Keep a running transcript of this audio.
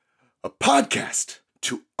a podcast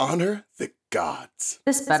to honor the gods.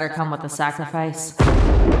 This better come with a sacrifice.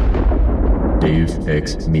 Dave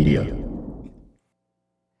X Media.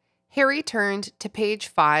 Harry turned to page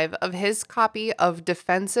 5 of his copy of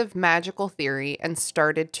Defensive Magical Theory and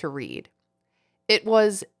started to read. It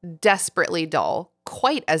was desperately dull,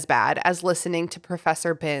 quite as bad as listening to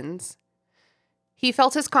Professor Binns. He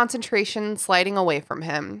felt his concentration sliding away from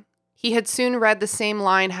him. He had soon read the same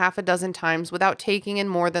line half a dozen times without taking in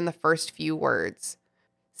more than the first few words.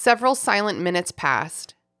 Several silent minutes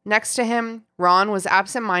passed. Next to him, Ron was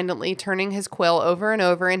absent-mindedly turning his quill over and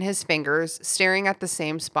over in his fingers, staring at the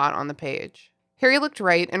same spot on the page. Harry looked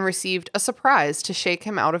right and received a surprise to shake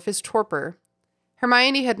him out of his torpor.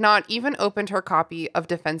 Hermione had not even opened her copy of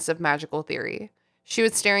Defensive Magical Theory. She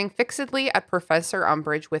was staring fixedly at Professor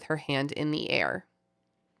Umbridge with her hand in the air.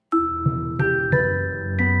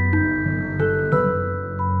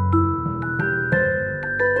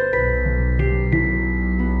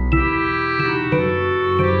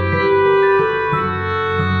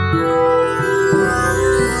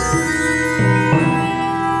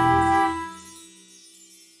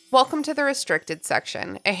 Welcome to the Restricted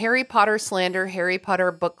Section, a Harry Potter slander Harry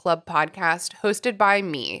Potter book club podcast hosted by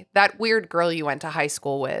me, that weird girl you went to high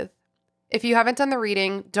school with. If you haven't done the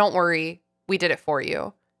reading, don't worry, we did it for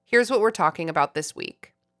you. Here's what we're talking about this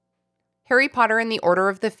week. Harry Potter and the Order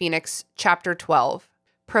of the Phoenix, Chapter 12,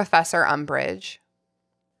 Professor Umbridge.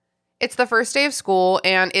 It's the first day of school,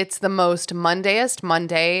 and it's the most Mondayest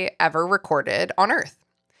Monday ever recorded on Earth.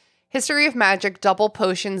 History of Magic, Double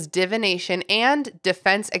Potions, Divination, and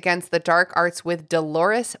Defense Against the Dark Arts with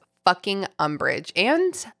Dolores fucking Umbridge.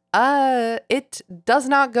 And, it does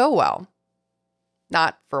not go well.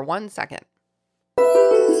 Not for 1 second.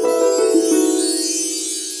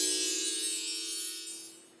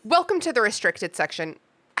 Welcome to the Restricted Section.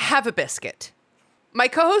 Have a biscuit. My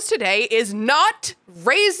co-host today is not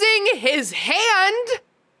raising his hand.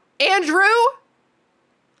 Andrew?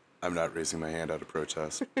 I'm not raising my hand out of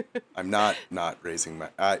protest. I'm not raising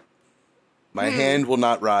my hand will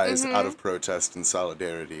not rise out of protest in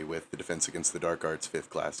solidarity with the Defense Against the Dark Arts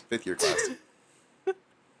fifth year class.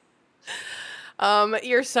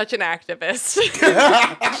 You're such an activist.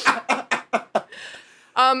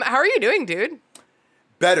 How are you doing, dude?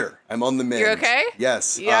 Better. I'm on the mend. You okay?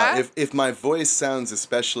 Yes. Yeah? If my voice sounds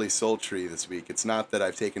especially sultry this week, it's not that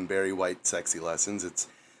I've taken Barry White sexy lessons. It's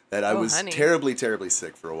that I was terribly, terribly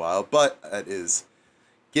sick for a while, but that is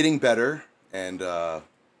getting better. And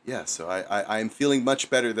so I'm feeling much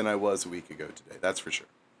better than I was a week ago today. That's for sure.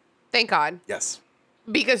 Thank God. Yes.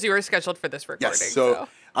 Because you were scheduled for this recording. Yes. So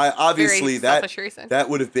I obviously that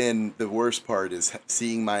would have been the worst part, is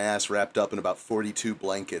seeing my ass wrapped up in about 42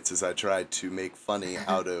 blankets as I tried to make funny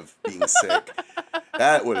out of being sick.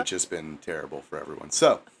 That would have just been terrible for everyone.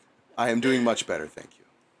 So I am doing much better. Thank you.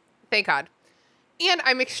 Thank God. And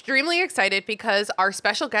I'm extremely excited because our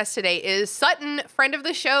special guest today is Sutton, friend of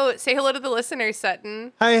the show. Say hello to the listeners,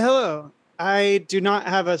 Sutton. Hi, hello. I do not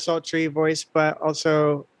have a sultry voice, but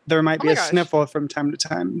also there might be a sniffle from time to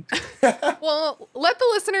time. Well, let the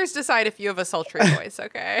listeners decide if you have a sultry voice,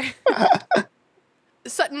 okay?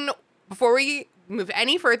 Sutton, before we move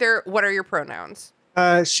any further, what are your pronouns?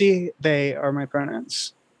 She, they are my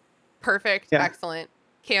pronouns. Perfect. Yeah. Excellent.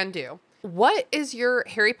 Can do. What is your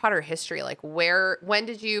Harry Potter history like? When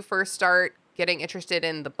did you first start getting interested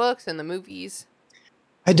in the books and the movies?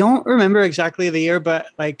 I don't remember exactly the year, but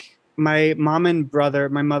like my mom and brother,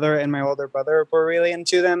 my mother and my older brother were really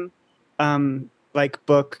into them. Like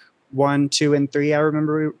book 1, 2, and 3, I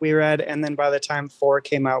remember we read. And then by the time 4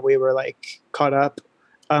 came out, we were like caught up.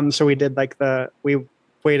 So we did we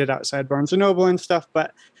waited outside Barnes & Noble and stuff,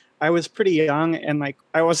 but I was pretty young and like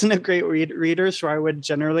I wasn't a great reader, so I would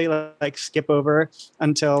generally like skip over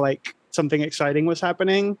until like something exciting was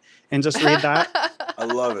happening and just read that. I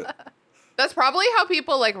love it. That's probably how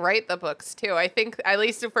people like write the books too. I think, at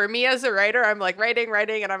least for me as a writer, I'm like writing,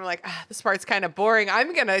 and I'm like, this part's kind of boring.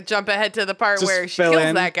 I'm gonna jump ahead to the part just where she kills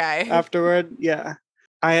that guy. Afterward, yeah.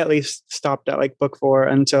 I at least stopped at like book 4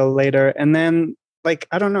 until later, and then like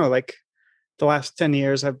I don't know, like the last 10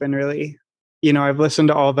 years I've been really. I've listened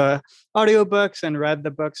to all the audiobooks and read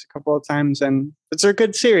the books a couple of times, and it's a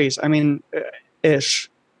good series. I mean,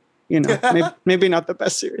 ish. Maybe not the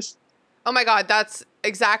best series. Oh my God, that's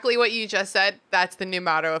exactly what you just said. That's the new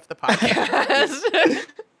motto of the podcast.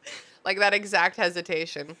 Like that exact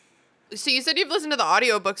hesitation. So you said you've listened to the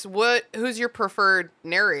audiobooks. Who's your preferred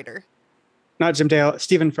narrator? Not Jim Dale,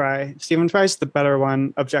 Stephen Fry. Stephen Fry's the better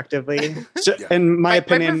one, objectively. In my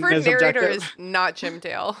opinion, my preferred is narrator objective. is not Jim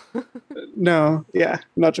Dale. No, yeah,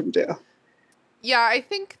 not Jim Dale. Yeah, I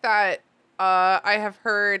think that I have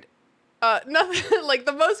heard Nothing like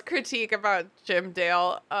the most critique about Jim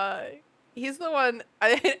Dale. He's the one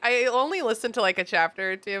I only listened to like a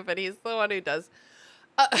chapter or two, but he's the one who does.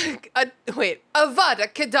 Avada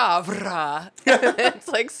Kedavra. It's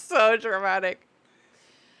like so dramatic.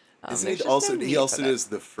 Isn't he also? He also does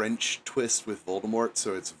the French twist with Voldemort,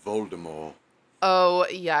 so it's Voldemort. Oh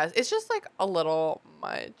yes, it's just like a little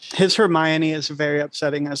much. His Hermione is very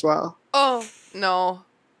upsetting as well. Oh no.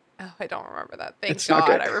 Oh, I don't remember that. Thank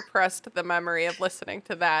God I repressed the memory of listening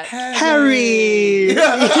to that. Harry!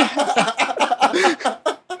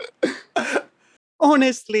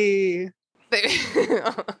 Honestly.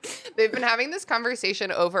 They've been having this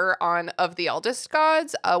conversation over on Of the Eldest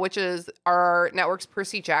Gods, which is our network's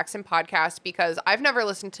Percy Jackson podcast, because I've never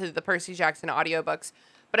listened to the Percy Jackson audiobooks,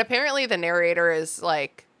 but apparently the narrator is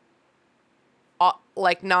like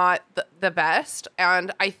not the best.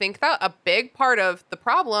 And I think that a big part of the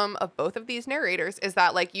problem of both of these narrators is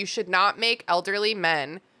that like you should not make elderly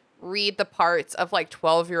men read the parts of like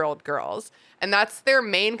 12-year-old girls. And that's their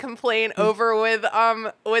main complaint over with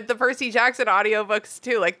the Percy Jackson audiobooks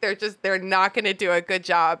too. Like they're not going to do a good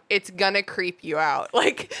job. It's going to creep you out.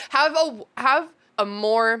 Like have a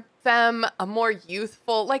more femme, a more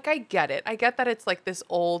youthful, like I get it. I get that it's like this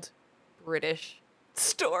old British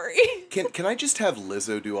story. Can I just have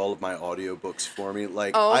Lizzo do all of my audiobooks for me?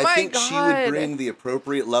 Like I think she would bring the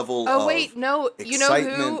appropriate level of excitement you know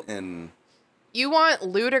who? And you want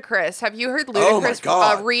Ludacris. Have you heard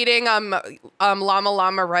Ludacris reading Llama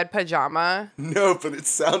Llama Red Pajama? No, but it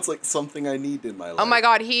sounds like something I need in my life. Oh my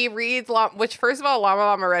God, he reads, which first of all, Llama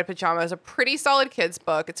Llama Red Pajama is a pretty solid kid's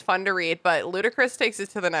book. It's fun to read, but Ludacris takes it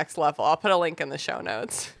to the next level. I'll put a link in the show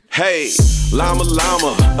notes. Hey, Llama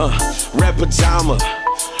Llama, Red Pajama,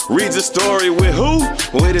 reads a story with who?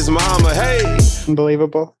 With his mama, hey.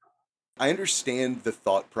 Unbelievable. I understand the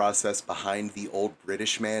thought process behind the old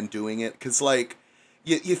British man doing it, because, like,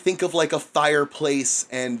 you think of, like, a fireplace,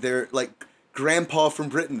 and they're, like, Grandpa from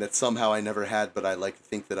Britain that somehow I never had, but I like to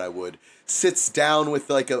think that I would, sits down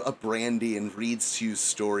with, like, a brandy and reads to you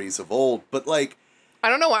stories of old, but, like... I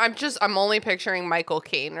don't know, I'm only picturing Michael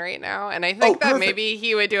Caine right now, and I think that maybe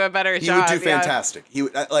he would do a better job. He would do fantastic. He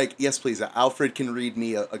would, like, yes, please, Alfred can read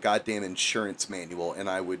me a goddamn insurance manual, and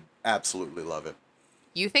I would absolutely love it.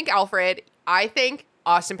 You think Alfred, I think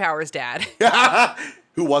Austin Powers' dad.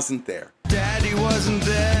 Who wasn't there. Daddy wasn't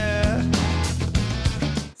there.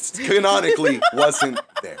 Canonically wasn't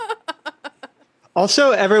there.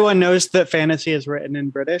 Also, everyone knows that fantasy is written in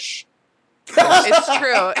British. It's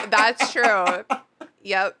true. That's true.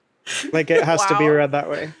 Yep. Like, it has to be read that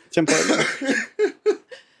way. It's important.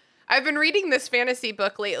 I've been reading this fantasy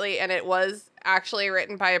book lately, and it was actually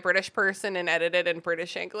written by a British person and edited in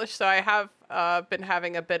British English. So I have been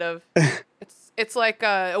having a bit of it's like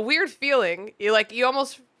a weird feeling. You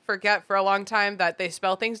almost forget for a long time that they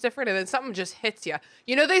spell things different, and then something just hits you.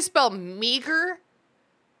 You know, they spell meager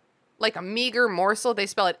like a meager morsel. They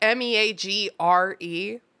spell it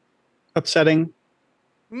MEAGRE. Upsetting.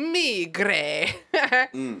 Meagre.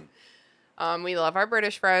 We love our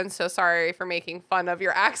British friends, so sorry for making fun of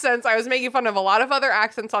your accents. I was making fun of a lot of other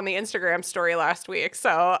accents on the Instagram story last week,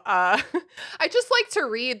 so I just like to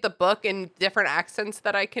read the book in different accents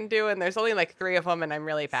that I can do, and there's only like 3 of them, and I'm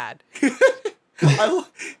really bad. I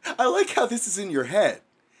like how this is in your head.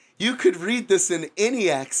 You could read this in any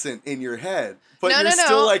accent in your head, but you're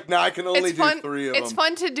still like, I can only do 3 of them. It's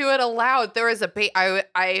fun to do it aloud. There was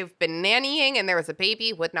I've been nannying, and there was a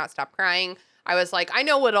baby, would not stop crying. I was like, I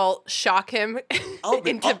know what'll shock him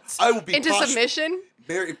into submission.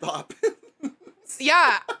 Mary Poppins.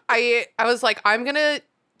 Yeah, I was like, I'm gonna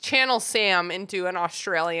channel Sam into an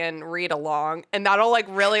Australian read along, and that'll like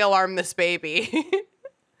really alarm this baby.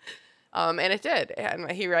 And it did. And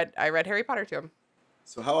I read Harry Potter to him.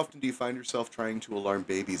 So how often do you find yourself trying to alarm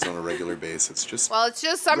babies on a regular basis? It's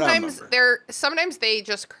just sometimes they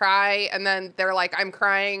just cry, and then they're like, I'm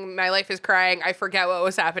crying, my life is crying, I forget what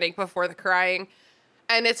was happening before the crying.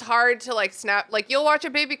 And it's hard to like snap, like you'll watch a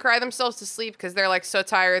baby cry themselves to sleep because they're like so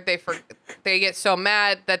tired, they get so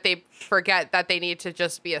mad that they forget that they need to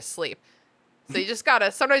just be asleep. So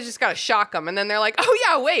sometimes you just gotta shock them, and then they're like, oh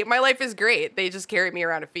yeah, wait, my life is great. They just carry me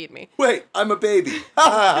around to feed me. Wait, I'm a baby.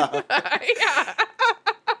 Yeah.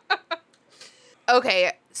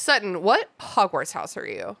 Okay, Sutton, what Hogwarts house are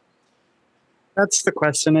you? That's the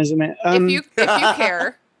question, isn't it? If you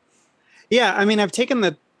care. Yeah, I mean, I've taken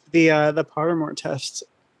the Pottermore test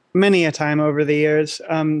many a time over the years.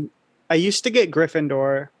 I used to get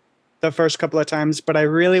Gryffindor the first couple of times, but I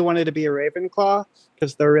really wanted to be a Ravenclaw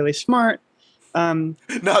because they're really smart. Not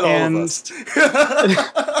all of us.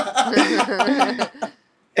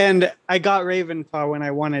 And I got Ravenclaw when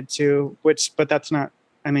I wanted to, but that's not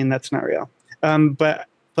real. But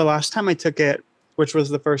the last time I took it, which was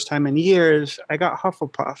the first time in years, I got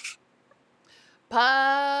Hufflepuff.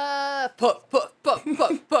 Puff, puff, puff, puff,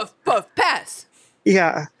 puff, puff, puff, pass.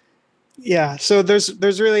 Yeah. Yeah. So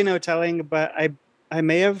there's really no telling, but I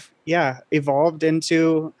may have, evolved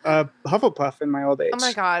into a Hufflepuff in my old age. Oh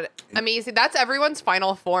my God. Amazing. That's everyone's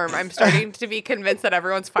final form. I'm starting to be convinced that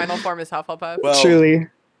everyone's final form is Hufflepuff. Well, truly.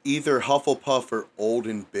 Either Hufflepuff or old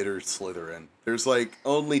and bitter Slytherin. There's like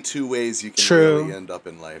only two ways you can really end up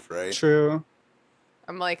in life, right? True.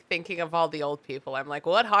 I'm like thinking of all the old people. I'm like,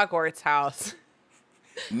 what Hogwarts house?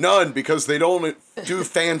 None, because they don't do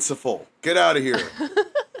fanciful. Get out of here.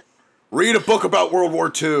 Read a book about World War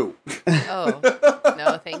II. Oh,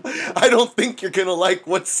 no, thank you. I don't think you're going to like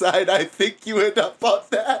what side I think you end up on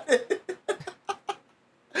that.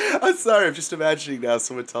 I'm sorry, I'm just imagining now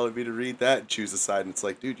someone telling me to read that and choose a side, and it's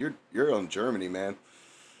like, dude, you're on Germany, man.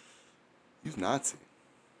 You're Nazi.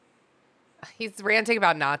 He's ranting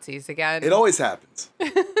about Nazis again. It always happens.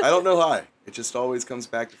 I don't know why. It just always comes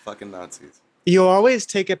back to fucking Nazis. You always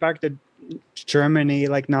take it back to Germany,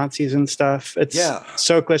 like Nazis and stuff. It's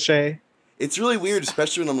so cliche. It's really weird,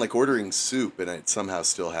 especially when I'm like ordering soup and it somehow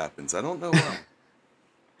still happens. I don't know why.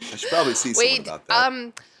 I should probably see someone about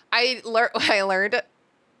that. I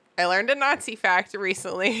learned a Nazi fact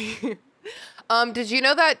recently. Did you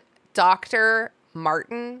know that Dr.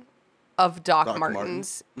 Martin of Doc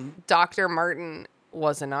Martens, Dr. Martin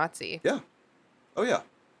was a Nazi? Yeah. Oh yeah.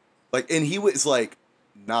 Like, and he was like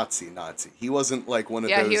Nazi. He wasn't like one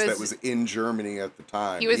of those that was in Germany at the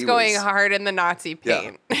time. He was going hard in the Nazi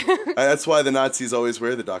paint. Yeah. That's why the Nazis always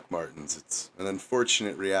wear the Doc Martens. It's an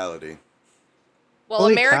unfortunate reality. Well,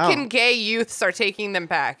 Holy American gay youths are taking them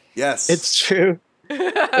back. Yes. It's true.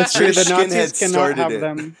 It's true. The Nazis cannot have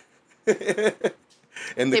them.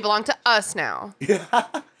 And they belong to us now. Yeah.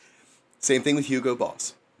 Same thing with Hugo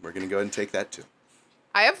Boss. We're going to go ahead and take that too.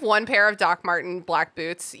 I have one pair of Doc Marten black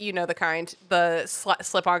boots. You know the kind, the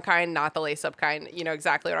slip-on kind, not the lace-up kind. You know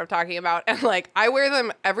exactly what I'm talking about. And like, I wear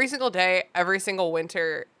them every single day, every single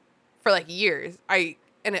winter for like years. I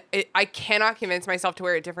cannot convince myself to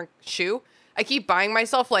wear a different shoe. I keep buying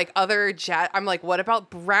myself like other I'm like, what about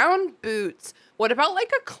brown boots? What about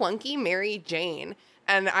like a clunky Mary Jane?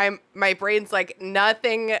 And my brain's like,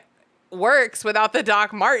 nothing works without the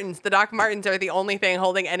Doc Martens. The Doc Martens are the only thing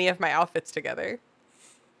holding any of my outfits together.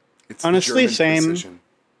 It's honestly same. Precision.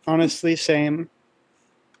 Honestly same.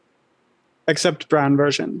 Except brown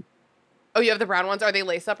version. Oh, you have the brown ones? Are they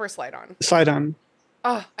lace up or slide on? Slide on.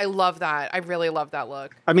 Oh, I love that. I really love that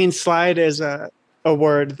look. I mean, slide is a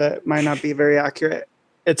word that might not be very accurate.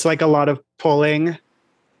 It's like a lot of pulling.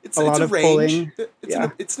 It's a lot of range.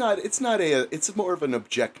 Pulling. It's more of an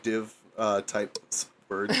objective type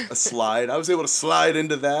word. A slide. I was able to slide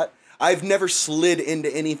into that. I've never slid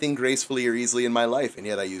into anything gracefully or easily in my life, and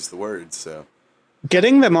yet I use the word. So,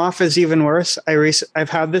 getting them off is even worse. I've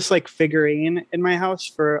had this like figurine in my house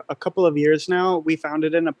for a couple of years now. We found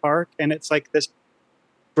it in a park, and it's like this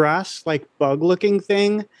brass like bug looking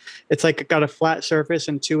thing. It's like got a flat surface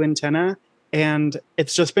and 2 antennae, and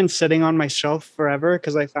it's just been sitting on my shelf forever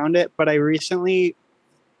because I found it. But I recently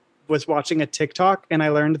was watching a TikTok, and I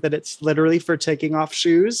learned that it's literally for taking off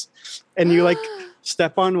shoes, and you like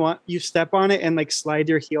step on it and like slide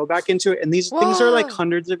your heel back into it. And these things are like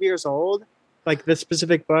hundreds of years old, like this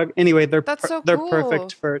specific bug. Anyway, they're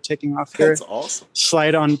perfect for taking off your That's awesome.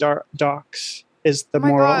 Slide on docks is the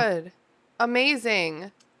moral. Oh my God.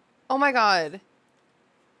 Amazing. Oh my God.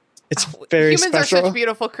 It's very Humans special. are such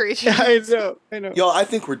beautiful creatures. I know. Y'all, I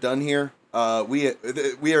think we're done here.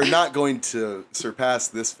 We are not going to surpass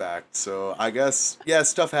this fact. So I guess,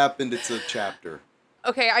 stuff happened. It's a chapter.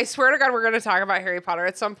 Okay, I swear to God, we're going to talk about Harry Potter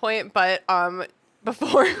at some point, but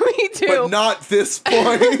before we do, but not this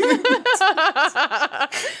point.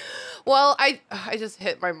 Well, I just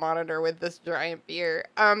hit my monitor with this giant beer.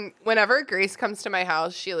 Whenever Grace comes to my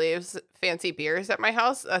house, she leaves fancy beers at my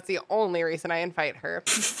house. That's the only reason I invite her.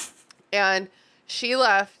 And she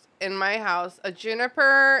left in my house a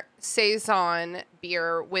Juniper Saison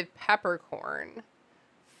beer with peppercorn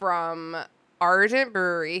from Ardent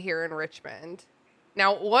Brewery here in Richmond.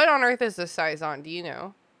 Now, what on earth is a Saison? Do you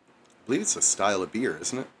know? I believe it's a style of beer,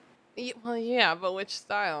 isn't it? Well, yeah, but which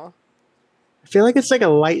style? I feel like it's like a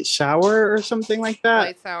light sour or something like that.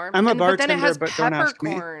 Light sour. I'm a bartender, but then it has but don't ask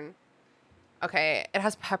me. Okay, it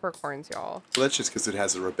has peppercorns, y'all. Well, that's just because it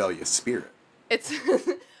has a rebellious spirit. It's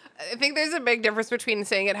I think there's a big difference between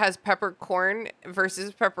saying it has peppercorn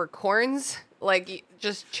versus peppercorns. Like,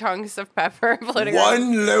 just chunks of pepper floating around.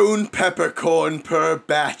 One lone peppercorn per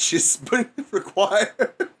batch is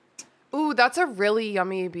required. Ooh, that's a really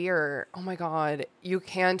yummy beer. Oh my god, you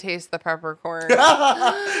can taste the peppercorn.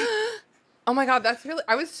 Oh my god, that's really...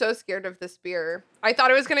 I was so scared of this beer. I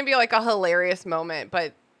thought it was going to be like a hilarious moment,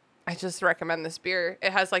 but I just recommend this beer.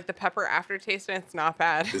 It has like the pepper aftertaste and it's not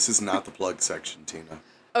bad. This is not the plug section, Tina.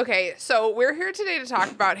 Okay, so we're here today to talk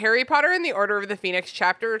about Harry Potter and the Order of the Phoenix,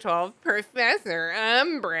 Chapter 12, Professor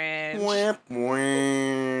Umbridge. Wah,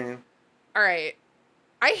 wah. All right.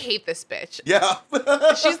 I hate this bitch. Yeah.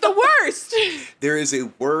 She's the worst. There is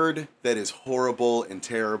a word that is horrible and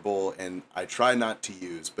terrible, and I try not to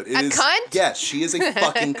use, but it is... cunt? Yes, she is a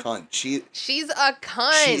fucking cunt. She's a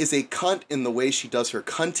cunt. She is a cunt in the way she does her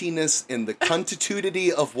cuntiness, and the cuntitudity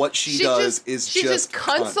of what she does is she just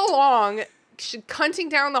cunts cunt. along. She's cunting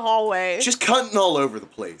down the hallway. Just cunting all over the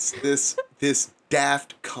place. This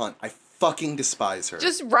daft cunt. I fucking despise her.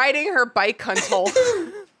 Just riding her bike cuntle.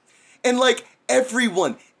 And like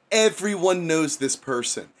everyone knows this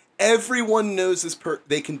person. Everyone knows this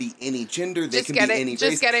they can be any gender, they can be any race.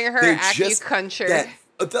 Just getting her acupuncture.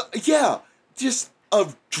 Just a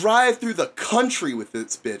drive through the country with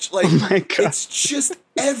this bitch. Like, oh my God. It's just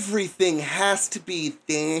everything has to be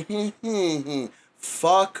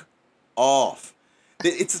fuck off.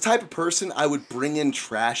 It's the type of person I would bring in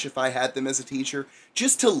trash if I had them as a teacher,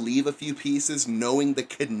 just to leave a few pieces, knowing the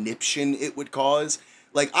conniption it would cause.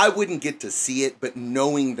 Like, I wouldn't get to see it, but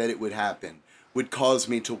knowing that it would happen would cause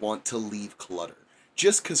me to want to leave clutter.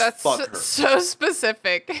 Just because fuck her. That's so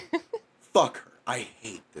specific. Fuck her. I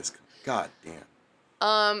hate this. God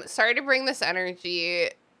damn. Sorry to bring this energy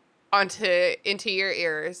into your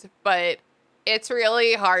ears, but it's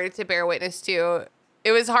really hard to bear witness to.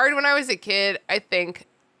 It was hard when I was a kid, I think,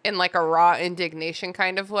 in like a raw indignation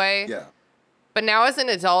kind of way. Yeah. But now as an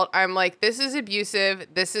adult, I'm like, this is abusive.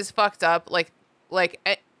 This is fucked up. Like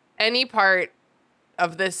any part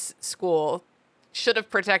of this school should have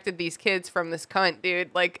protected these kids from this cunt, dude.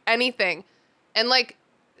 Like anything. And like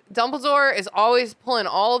Dumbledore is always pulling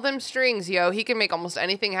all of them strings, yo. He can make almost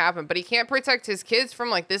anything happen, but he can't protect his kids from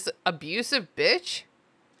like this abusive bitch.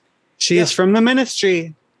 She is from the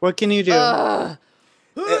Ministry. What can you do?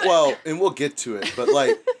 And we'll get to it, but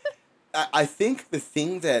like, I think the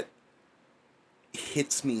thing that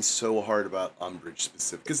hits me so hard about Umbridge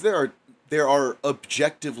specific, because there are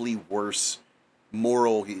objectively worse,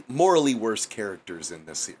 morally worse characters in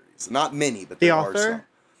this series. Not many, but there are some.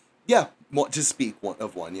 Yeah, to speak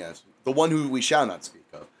of one, yes. The one who we shall not speak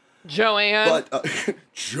of. Joanne. But,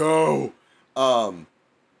 Joe.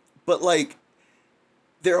 But like,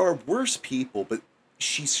 there are worse people, but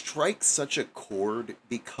she strikes such a chord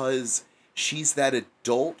because she's that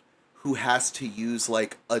adult who has to use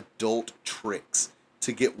like adult tricks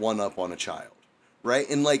to get one up on a child, right?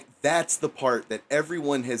 And like that's the part that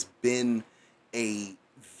everyone has been a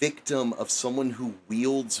victim of, someone who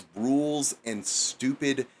wields rules and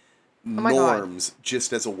stupid norms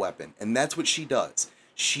just as a weapon. And that's what she does.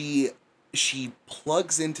 She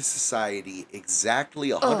plugs into society exactly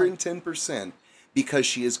 110%. Because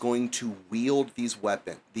she is going to wield these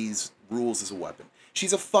rules as a weapon.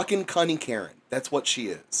 She's a fucking cunning Karen. That's what she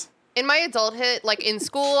is. In my adulthood, like in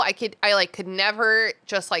school, I could never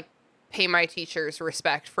just like pay my teachers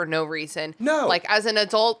respect for no reason. No. Like as an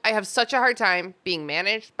adult, I have such a hard time being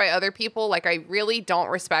managed by other people. Like I really don't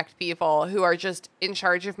respect people who are just in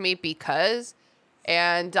charge of me because.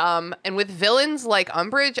 And with villains like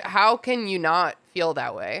Umbridge, how can you not feel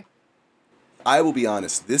that way? I will be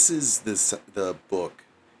honest, this is the book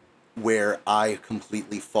where I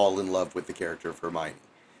completely fall in love with the character of Hermione.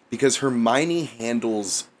 Because Hermione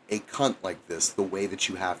handles a cunt like this the way that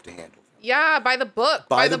you have to handle them. Yeah, by the book.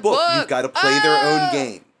 By the book. You've got to play their own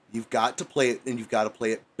game. You've got to play it, and you've got to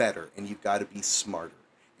play it better, and you've got to be smarter.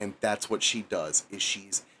 And that's what she does, is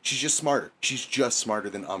she's just smarter. She's just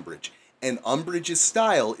smarter than Umbridge. And Umbridge's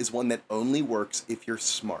style is one that only works if you're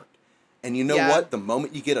smart. And you know what? The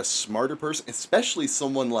moment you get a smarter person, especially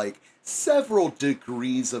someone like several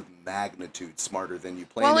degrees of magnitude smarter than you,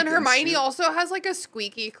 playing against Hermione you. Also has like a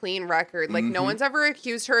squeaky clean record. Like no one's ever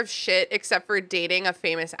accused her of shit except for dating a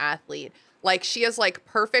famous athlete. Like she has like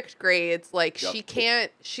perfect grades. Like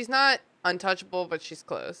she's not untouchable, but she's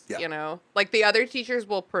close, you know? Like the other teachers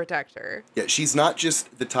will protect her. Yeah, she's not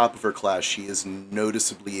just the top of her class. She is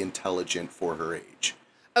noticeably intelligent for her age.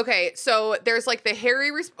 Okay, so there's like the Harry...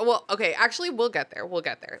 actually, we'll get there.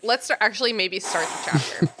 Let's maybe start the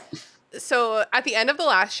chapter. So at the end of the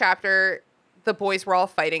last chapter, the boys were all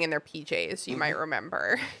fighting in their PJs, you might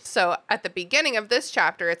remember. So at the beginning of this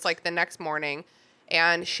chapter, it's like the next morning,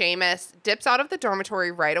 and Seamus dips out of the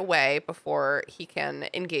dormitory right away before he can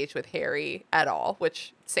engage with Harry at all,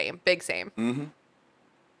 which big same. Mm-hmm.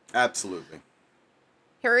 Absolutely.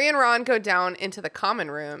 Harry and Ron go down into the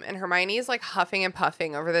common room, and Hermione is like huffing and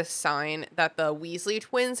puffing over this sign that the Weasley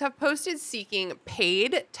twins have posted seeking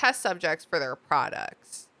paid test subjects for their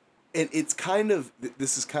products. And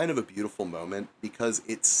this is kind of a beautiful moment because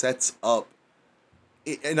it sets up,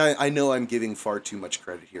 and I know I'm giving far too much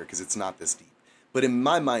credit here because it's not this deep. But in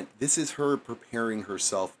my mind, this is her preparing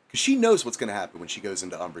herself because she knows what's going to happen when she goes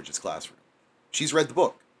into Umbridge's classroom. She's read the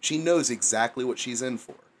book. She knows exactly what she's in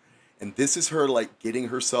for. And this is her, like, getting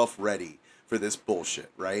herself ready for this bullshit,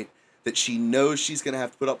 right? That she knows she's going to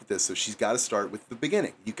have to put up with this, so she's got to start with the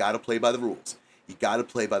beginning. You got to play by the rules. You got to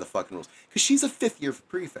play by the fucking rules. Because she's a fifth-year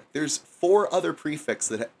prefect. There's 4 other prefects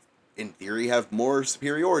that, in theory, have more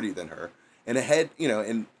superiority than her. And ahead,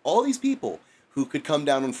 and all these people who could come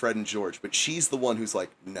down on Fred and George. But she's the one who's like,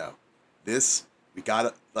 no, we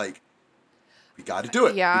got to do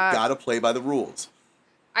it. Yeah. We got to play by the rules.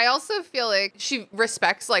 I also feel like she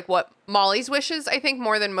respects like what Molly's wishes, I think,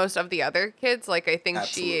 more than most of the other kids. Like, I think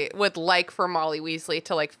Absolutely. She would like for Molly Weasley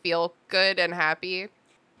to like feel good and happy.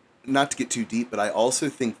 Not to get too deep, but I also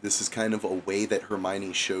think this is kind of a way that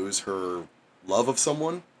Hermione shows her love of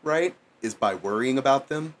someone, right? Is by worrying about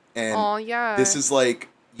them. And this is like,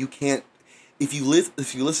 you can't, if you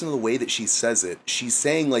listen to the way that she says it, she's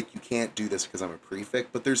saying like, you can't do this because I'm a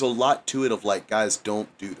prefect, but there's a lot to it of like, guys,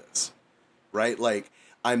 don't do this, right? Like,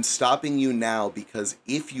 I'm stopping you now because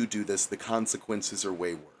if you do this, the consequences are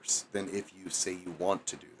way worse than if you say you want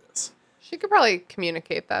to do this. She could probably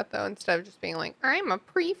communicate that, though, instead of just being like, I'm a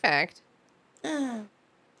prefect. I'm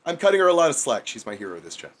cutting her a lot of slack. She's my hero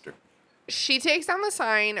this chapter. She takes down the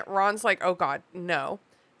sign. Ron's like, oh, God, no.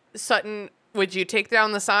 Sutton, would you take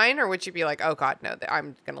down the sign, or would you be like, oh, God, no,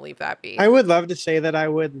 I'm going to leave that be? I would love to say that I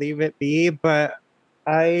would leave it be, but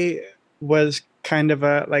I was kind of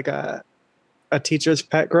a teacher's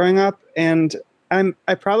pet growing up, and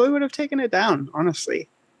I probably would have taken it down, honestly.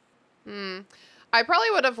 I probably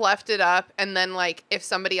would have left it up, and then like if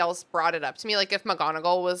somebody else brought it up to me, like if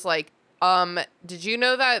McGonagall was like, did you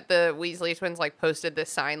know that the Weasley twins like posted this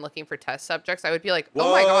sign looking for test subjects? I would be like,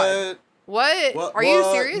 oh my God. What? Are you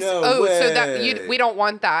serious? No way. So that we don't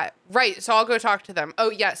want that. Right. So I'll go talk to them. Oh,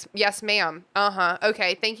 yes. Yes, ma'am. Uh-huh.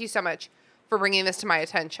 Okay. Thank you so much for bringing this to my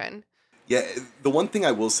attention. Yeah, the one thing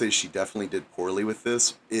I will say she definitely did poorly with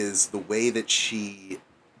this is the way that she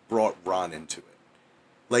brought Ron into it.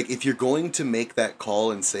 Like, if you're going to make that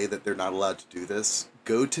call and say that they're not allowed to do this,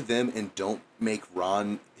 go to them and don't make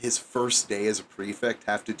Ron, his first day as a prefect,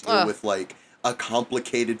 have to deal with, like, a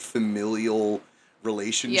complicated familial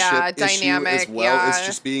relationship dynamic, issue as well as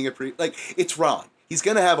just being a prefect. Like, it's Ron. He's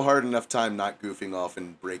going to have a hard enough time not goofing off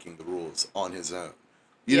and breaking the rules on his own.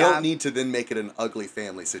 You don't need to then make it an ugly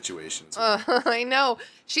family situation. I know.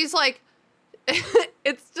 She's like,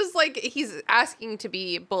 it's just like he's asking to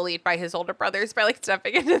be bullied by his older brothers by like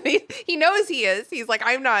stepping into these. He knows he is. He's like,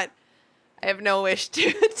 I have no wish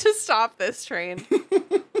to stop this train.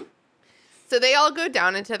 So they all go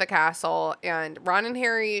down into the castle, and Ron and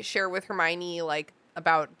Harry share with Hermione like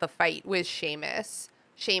about the fight with Seamus.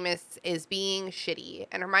 Seamus is being shitty,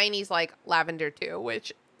 and Hermione's like, Lavender too,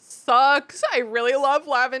 which sucks. I really love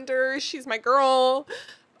Lavender. She's my girl.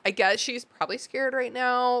 I guess she's probably scared right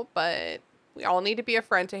now, but we all need to be a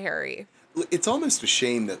friend to Harry. It's almost a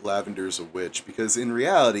shame that Lavender's a witch, because in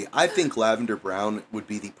reality, I think Lavender Brown would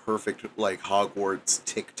be the perfect, like, Hogwarts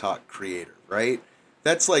TikTok creator, right?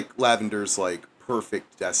 That's, like, Lavender's, like,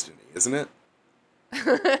 perfect destiny, isn't it?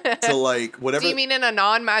 To, like, whatever... Do you mean in a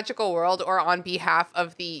non-magical world or on behalf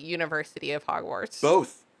of the University of Hogwarts?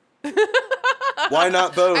 Both. Why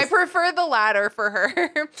not both? I prefer the latter for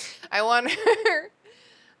her. I want her...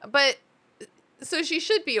 But, so she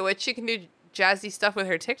should be a witch. She can do jazzy stuff with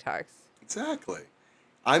her TikToks. Exactly.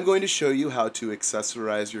 I'm going to show you how to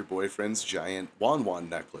accessorize your boyfriend's giant Wan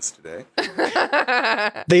necklace today.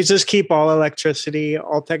 They just keep all electricity,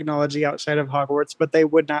 all technology outside of Hogwarts, but they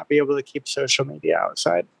would not be able to keep social media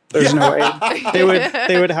outside. There's no way.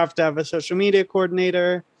 They would have to have a social media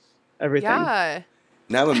coordinator, everything. Yeah.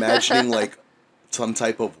 Now I'm imagining like some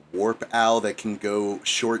type of warp owl that can go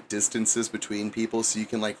short distances between people, so you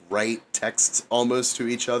can like write texts almost to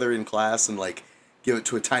each other in class and like give it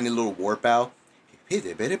to a tiny little warp owl.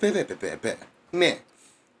 Meh.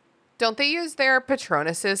 Don't they use their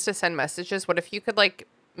Patronuses to send messages? What if you could like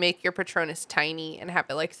make your Patronus tiny and have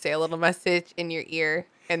it like say a little message in your ear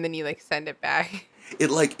and then you like send it back?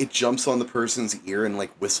 it jumps on the person's ear and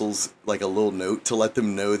like whistles like a little note to let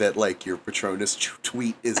them know that like your Patronus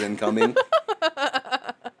tweet is incoming.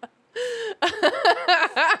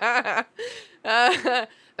 That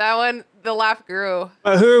one, the laugh grew.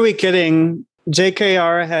 Who are we kidding?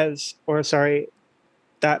 JKR has, or sorry,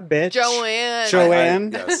 that bitch.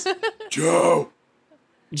 Joanne. Yes. Joe.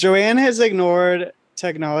 Joanne has ignored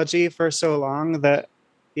technology for so long that,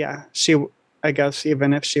 yeah, I guess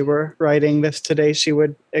even if she were writing this today, she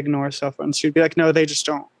would ignore cell phones. She'd be like, no, they just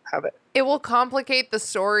don't have it. It will complicate the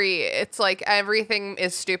story. It's like everything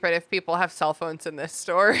is stupid if people have cell phones in this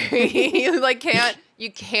story.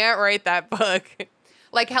 You can't write that book.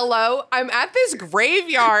 Like, hello, I'm at this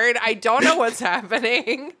graveyard. I don't know what's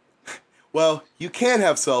happening. Well, you can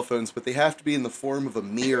have cell phones, but they have to be in the form of a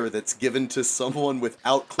mirror that's given to someone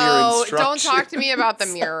without clear instructions. Don't talk to me about the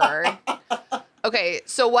mirror. Okay,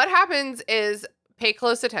 so what happens is, pay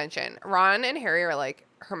close attention. Ron and Harry are like,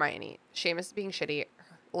 Hermione, Seamus is being shitty.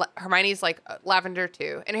 Hermione's like, Lavender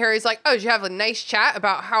too. And Harry's like, oh, did you have a nice chat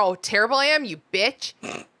about how terrible I am, you bitch?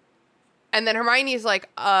 And then Hermione's like,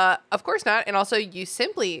 of course not. And also, you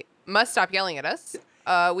simply must stop yelling at us.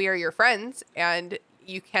 We are your friends, and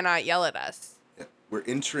you cannot yell at us. Yeah, we're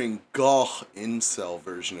entering Goth incel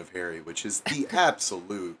version of Harry, which is the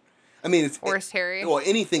absolute... I mean, it's... Worst Harry. Well,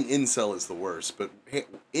 anything incel is the worst, but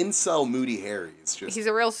incel Moody Harry is just... He's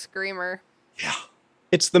a real screamer. Yeah.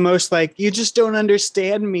 It's the most like, you just don't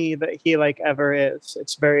understand me that he like ever is.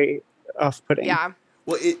 It's very off-putting. Yeah.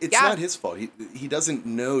 Well, it's not his fault. He doesn't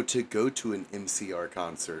know to go to an MCR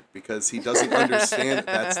concert because he doesn't understand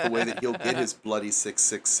that's the way that he'll get his bloody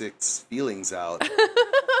 666 feelings out.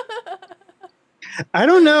 I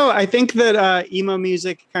don't know. I think that emo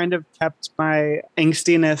music kind of kept my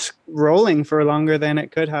angstiness rolling for longer than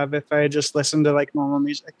it could have if I had just listened to like normal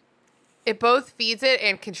music. It both feeds it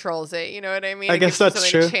and controls it. You know what I mean? I guess that's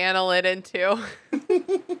true. To channel it into.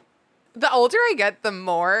 The older I get, the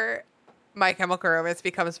more My Chemical Romance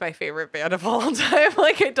becomes my favorite band of all time.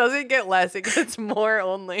 Like, it doesn't get less; it gets more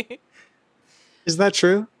only. Is that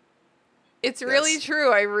true? It's really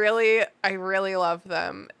true. I really love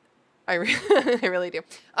them. I really do.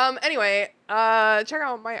 Anyway, check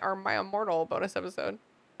out my Immortal bonus episode.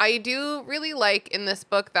 I do really like in this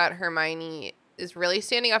book that Hermione is really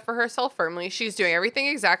standing up for herself firmly. She's doing everything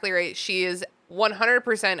exactly right. She is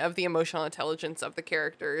 100% of the emotional intelligence of the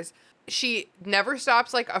characters. She never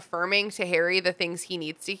stops like affirming to Harry the things he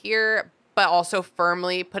needs to hear, but also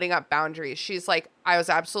firmly putting up boundaries. She's like, I was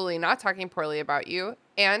absolutely not talking poorly about you,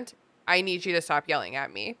 and I need you to stop yelling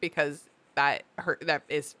at me because that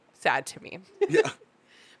is sad to me. Yeah.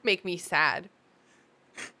 Make me sad.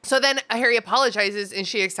 So then Harry apologizes and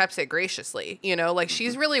she accepts it graciously. You know, like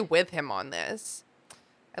she's really with him on this.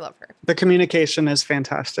 I love her. The communication is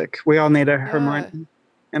fantastic. We all need a Hermione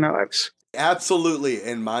in our lives. Absolutely.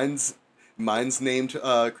 And mine's named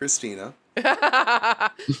Christina.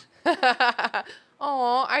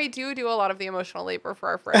 Oh, I do a lot of the emotional labor for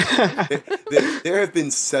our friends. There have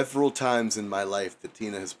been several times in my life that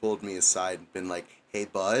Tina has pulled me aside and been like, hey,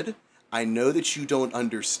 bud, I know that you don't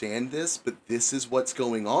understand this, but this is what's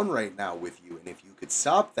going on right now with you. And if you could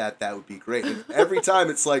stop that, that would be great. And every time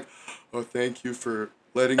it's like, oh, thank you for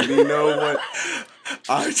letting me know what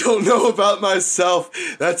I don't know about myself.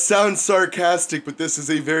 That sounds sarcastic, but this is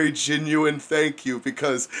a very genuine thank you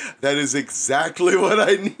because that is exactly what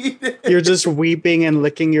I needed. You're just weeping and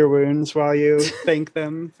licking your wounds while you thank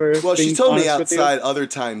them for Well, being she told me honest with outside you. other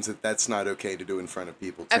times that that's not okay to do in front of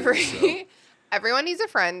people, too. Everyone needs a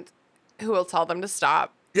friend who will tell them to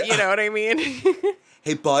stop. Yeah. You know what I mean?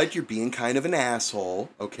 Hey, bud, you're being kind of an asshole,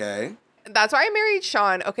 okay? That's why I married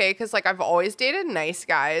Sean, okay? Because, like, I've always dated nice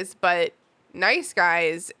guys, but nice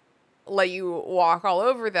guys let you walk all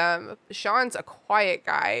over them. Sean's a quiet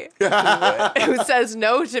guy who says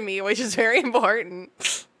no to me, which is very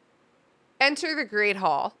important. Enter the Great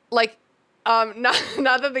Hall. Like, not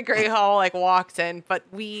that the Great Hall, like, walks in, but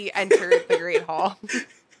we entered the Great Hall.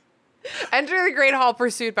 Enter the Great Hall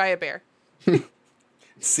pursued by a bear.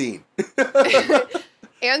 Scene.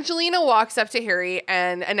 Angelina walks up to Harry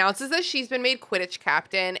and announces that she's been made Quidditch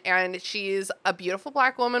captain, and she's a beautiful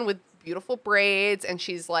black woman with beautiful braids, and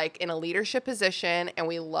she's like in a leadership position, and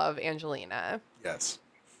we love Angelina. Yes.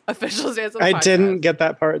 Official stance on the I podcast. didn't get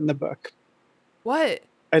that part in the book. What?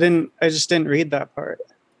 I just didn't read that part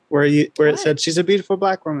where it said she's a beautiful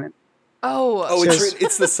black woman. Oh,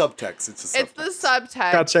 it's the subtext. It's the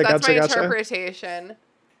subtext. Gotcha, That's my gotcha. interpretation.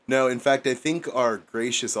 No, in fact, I think our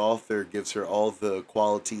gracious author gives her all the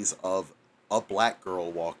qualities of a black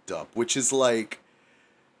girl walked up, which is like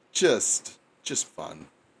just fun.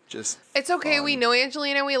 It's okay. fun. We know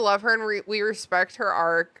Angelina. We love her, and we respect her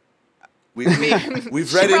arc. We've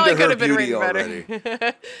read into her beauty already.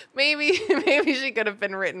 maybe she could have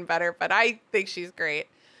been written better, but I think she's great.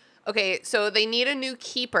 Okay, so they need a new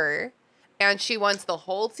keeper, and she wants the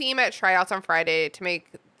whole team at tryouts on Friday to make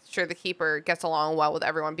sure the keeper gets along well with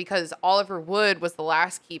everyone, because Oliver Wood was the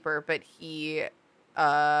last keeper, but he,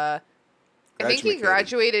 I think he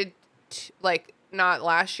graduated not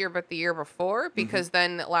last year, but the year before, because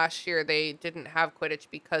then last year they didn't have Quidditch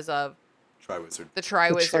because of the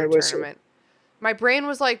Triwizard Tournament. My brain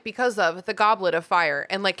was like, because of the Goblet of Fire.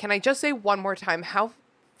 And like, can I just say one more time how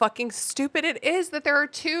fucking stupid it is that there are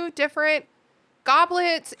two different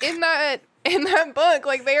goblets in that book?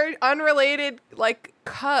 Like, they are unrelated, like,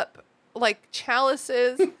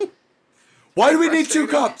 chalices. Why do we need two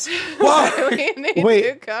cups? Why?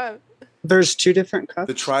 Wait. Two cups? There's two different cups?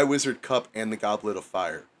 The Triwizard Cup and the Goblet of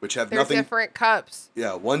Fire, which have nothing... They're different cups.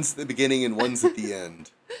 Yeah, one's at the beginning and one's at the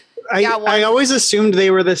end. I always assumed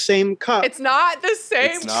they were the same cup. It's not the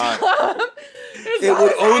same cup. It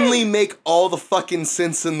would only make all the fucking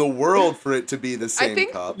sense in the world for it to be the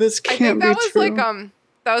same cup. This can't be true.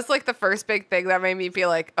 That was like the first big thing that made me feel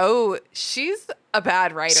like, oh, she's a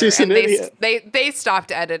bad writer. She's an idiot. They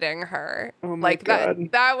stopped editing her. Oh my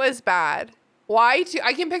God. That was bad.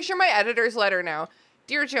 I can picture my editor's letter now.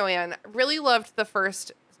 Dear Joanne, really loved the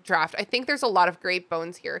first draft. I think there's a lot of great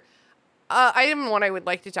bones here. Item one I would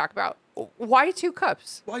like to talk about. Why 2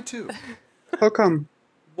 cups? Why 2? How come?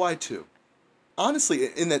 Why 2? Honestly,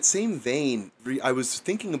 in that same vein, I was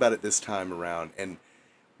thinking about it this time around, and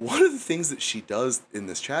one of the things that she does in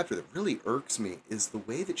this chapter that really irks me is the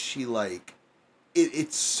way that she, like,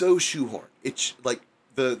 it's so shoehorned. It's like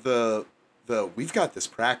the we've got this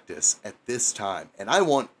practice at this time, and I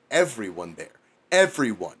want everyone there.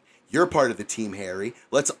 Everyone. You're part of the team, Harry.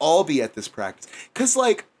 Let's all be at this practice. Because,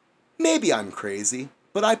 like, maybe I'm crazy,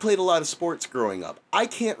 but I played a lot of sports growing up. I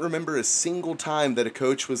can't remember a single time that a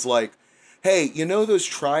coach was like, hey, you know those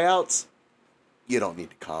tryouts? You don't need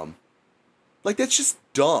to come. Like, that's just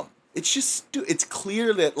dumb. It's just, it's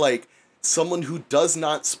clear that, like, someone who does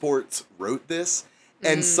not sports wrote this,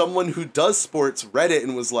 and someone who does sports read it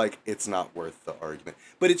and was like, it's not worth the argument.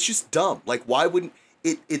 But it's just dumb. Like, why wouldn't...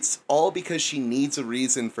 It's all because she needs a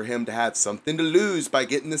reason for him to have something to lose by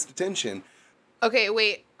getting this detention. Okay,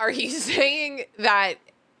 wait. Are you saying that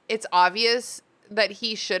it's obvious that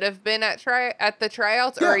he should have been at the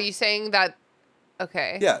tryouts? Yeah. Or are you saying that...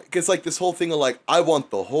 Okay. Yeah, because, like, this whole thing of, like, I want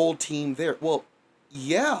the whole team there. Well,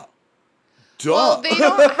 yeah. Duh. Well, they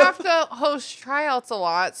don't have to host tryouts a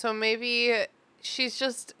lot, so maybe...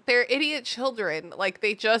 they're idiot children. Like,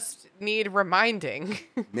 they just need reminding.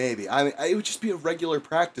 Maybe. I mean, it would just be a regular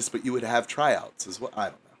practice, but you would have tryouts as well. I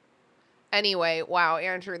don't know. Anyway, wow,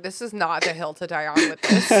 Andrew, this is not the hill to die on with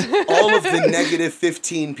this. All of the negative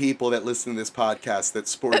 15 people that listen to this podcast that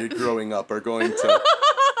sported growing up are going to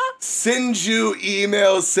send you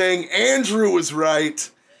emails saying Andrew was right.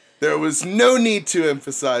 There was no need to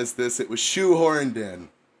emphasize this. It was shoehorned in.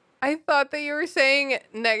 I thought that you were saying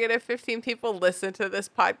negative 15 people listen to this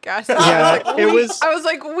podcast. Yeah, I was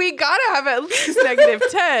like, we gotta have at least negative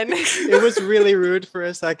 10. It was really rude for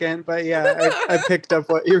a second, but yeah, I picked up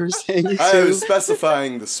what you were saying too. I was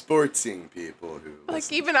specifying the sportsing people who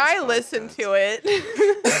like even I listened to it.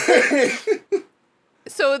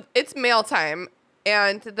 So it's mail time,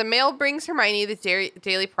 and the mail brings Hermione the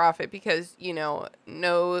Daily Prophet because, you know,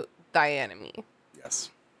 no Dianemy.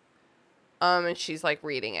 Yes. And she's like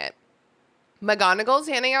reading it. McGonagall's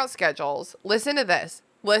handing out schedules. Listen to this.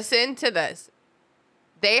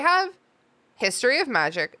 They have history of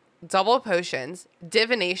magic, double potions,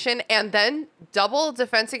 divination, and then double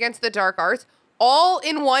defense against the dark arts all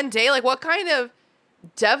in one day. Like, what kind of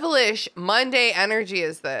devilish Monday energy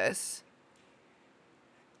is this?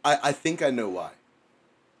 I think I know why.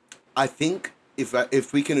 I think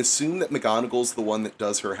if we can assume that McGonagall's the one that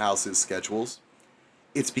does her house's schedules,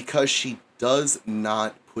 it's because she does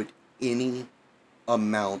not put any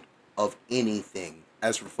amount of anything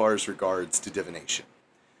as far as regards to divination.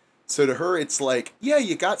 So to her, it's like, yeah,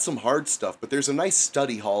 you got some hard stuff, but there's a nice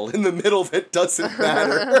study hall in the middle that doesn't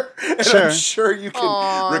matter. And sure. I'm sure you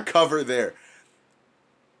can recover there.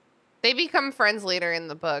 They become friends later in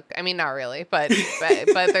the book. I mean, not really, but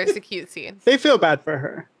there's a cute scene. They feel bad for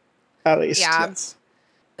her, at least. Yeah. Yes.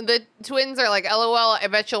 The twins are like, LOL, I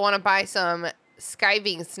bet you'll want to buy some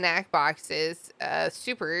skiving snack boxes,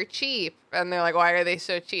 super cheap. And they're like, why are they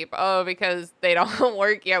so cheap? Oh, because they don't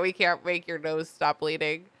work. Yeah, we can't make your nose stop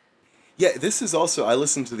bleeding. Yeah, this is also, I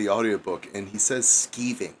listened to the audiobook, and he says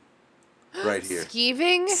skeeving right here.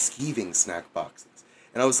 Skeeving? Skeeving snack boxes.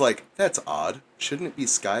 And I was like, that's odd. Shouldn't it be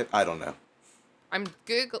Skype? I don't know. I'm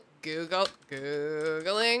Googling.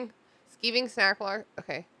 Skeeving snack bar.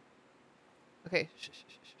 Okay. Okay. Shh.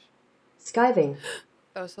 Skiving.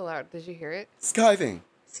 That was so loud. Did you hear it? Skiving.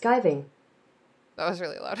 Skiving. That was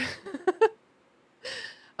really loud.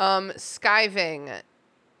 Skiving.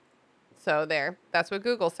 So there. That's what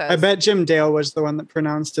Google says. I bet Jim Dale was the one that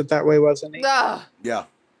pronounced it that way, wasn't he? Ugh. Yeah.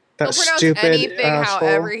 That He'll pronounce stupid anything asshole.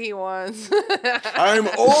 however he wants. I'm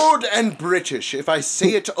old and British. If I say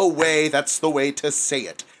it away, that's the way to say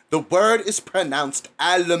it. The word is pronounced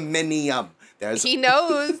aluminium. He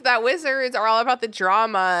knows that wizards are all about the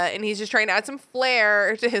drama, and he's just trying to add some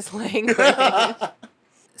flair to his language.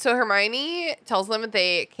 So Hermione tells them that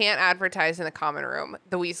they can't advertise in the common room,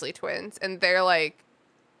 the Weasley twins. And they're like,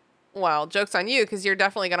 well, joke's on you, because you're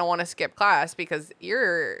definitely going to want to skip class because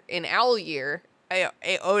you're in owl year.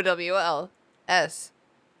 AOWLS.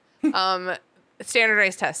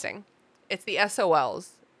 Standardized testing. It's the SOLs.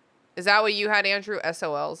 Is that what you had, Andrew?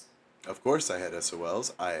 SOLs? Of course I had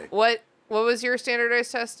SOLs. What was your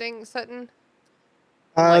standardized testing, Sutton?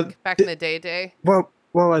 Like back in the day? What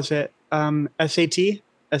was it? SAT?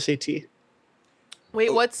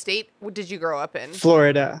 Wait, what state did you grow up in?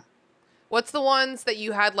 Florida. What's the ones that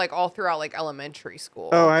you had like all throughout like elementary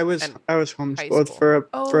school? Oh, I was homeschooled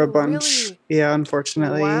for a bunch. Really? Yeah,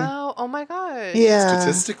 unfortunately. Wow. Oh my gosh. Yeah.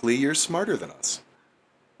 Statistically, you're smarter than us.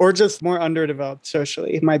 Or just more underdeveloped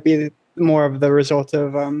socially. It might be more of the result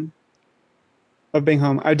of being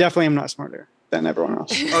home. I definitely am not smarter than everyone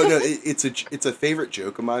else. Oh no, it's a favorite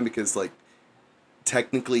joke of mine because like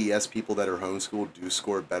technically, yes, people that are homeschooled do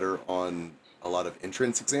score better on a lot of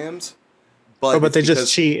entrance exams. But they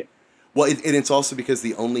just cheat. Well, and it's also because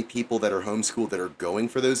the only people that are homeschooled that are going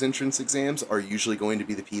for those entrance exams are usually going to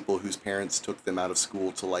be the people whose parents took them out of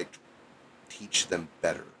school to like teach them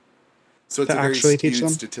better. So it's a very skewed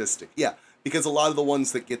statistic. Yeah, because a lot of the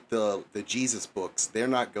ones that get the Jesus books, they're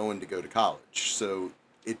not going to go to college. So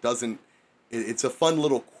it doesn't. It's a fun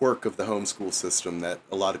little quirk of the homeschool system that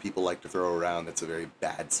a lot of people like to throw around. That's a very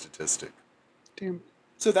bad statistic. Damn.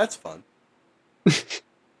 So that's fun.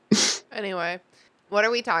 Anyway, what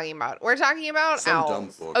are we talking about? We're talking about Some owls.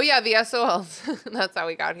 dumb book. Oh yeah, the SOLs. That's how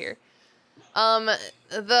we got here.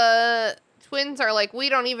 The twins are like, we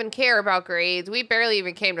don't even care about grades. We barely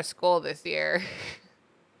even came to school this year.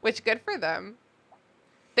 Which, good for them.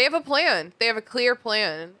 They have a plan. They have a clear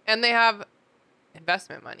plan. And they have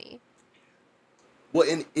investment money. Well,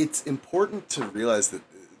 and it's important to realize that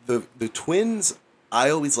the twins, I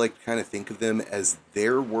always like to kind of think of them as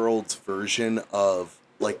their world's version of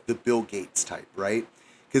like the Bill Gates type, right?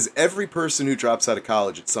 Because every person who drops out of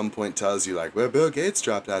college at some point tells you like, well, Bill Gates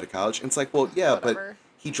dropped out of college. And it's like, well, yeah, Whatever. But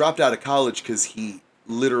he dropped out of college because he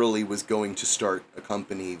literally was going to start a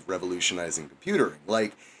company revolutionizing computing.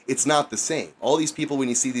 Like, it's not the same. All these people, when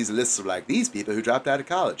you see these lists of like, these people who dropped out of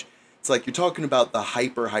college, it's like you're talking about the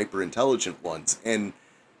hyper intelligent ones. And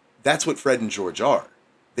that's what Fred and George are.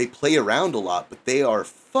 They play around a lot, but they are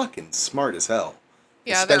fucking smart as hell.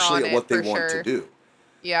 Yeah, especially at what they want to do.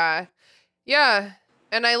 Yeah. Yeah.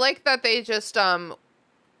 And I like that they just,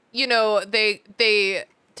 they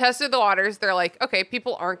tested the waters. They're like, okay,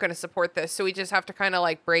 people aren't going to support this. So we just have to kind of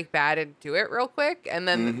like break bad and do it real quick. And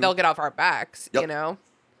then they'll get off our backs, Yep. you know?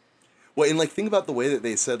 Well, and like think about the way that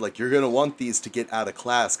they said, like, you're going to want these to get out of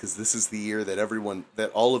class because this is the year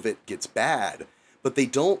that all of it gets bad. But they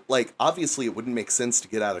don't, like, obviously it wouldn't make sense to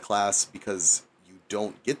get out of class because you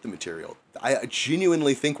don't get the material. I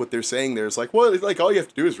genuinely think what they're saying there is like, well, like all you have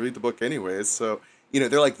to do is read the book anyways. So,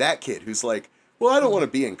 they're like that kid who's like, well, I don't want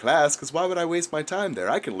to be in class because why would I waste my time there?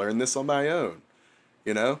 I can learn this on my own,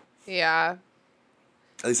 Yeah.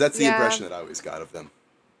 At least that's the impression that I always got of them.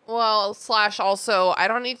 Well, / also, I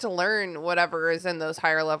don't need to learn whatever is in those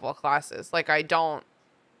higher level classes. Like, I don't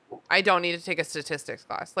need to take a statistics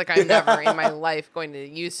class. Like, I'm never in my life going to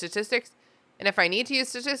use statistics. And if I need to use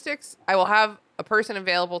statistics, I will have a person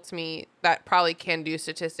available to me that probably can do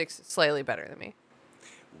statistics slightly better than me.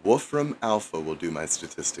 Wolfram Alpha will do my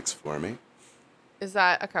statistics for me. Is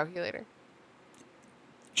that a calculator?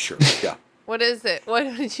 Sure, yeah. What is it? What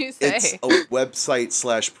did you say? It's a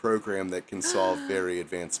website / program that can solve very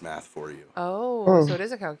advanced math for you. Oh, so it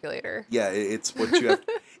is a calculator. Yeah, it's what you have.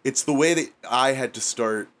 It's the way that I had to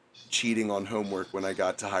start cheating on homework when I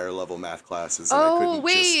got to higher level math classes. And I couldn't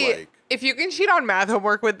just like. If you can cheat on math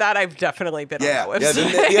homework with that, I've definitely been on that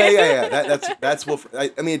website. Yeah. That's Wolfram.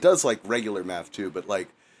 I mean, it does like regular math too, but like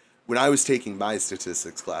when I was taking my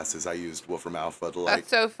statistics classes, I used Wolfram Alpha to like. That's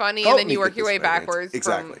so funny, and then you work your way backwards.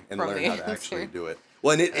 Exactly, and learn how to actually do it.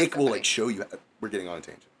 Well, and it will like show you. We're getting on a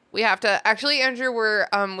tangent. We have to actually, Andrew.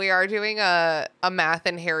 We are doing a math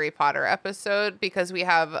and Harry Potter episode because we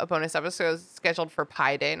have a bonus episode scheduled for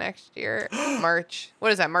Pi Day next year, March.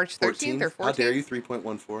 What is that? March 13th or 14th? How dare you?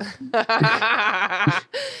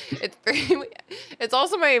 3.14. It's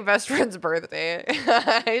also my best friend's birthday.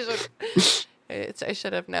 I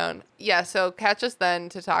should have known. Yeah. So catch us then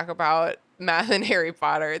to talk about math and Harry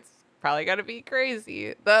Potter. It's probably gonna be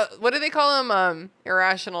crazy. What do they call them?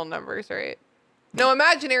 Irrational numbers, right? No,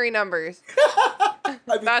 imaginary numbers. I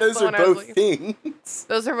mean, those are both things.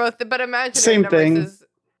 Those are both, but imaginary Same numbers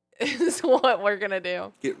is what we're going to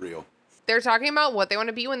do. Get real. They're talking about what they want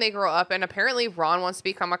to be when they grow up, and apparently Ron wants to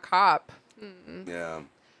become a cop. Yeah.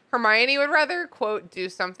 Hermione would rather, quote, do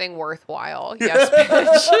something worthwhile. Yes,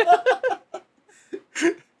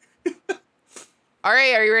 bitch. All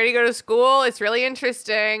right, are you ready to go to school? It's really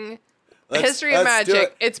interesting. History of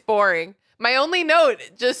magic, it's boring. My only note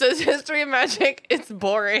just says history of magic. It's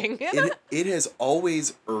boring. It has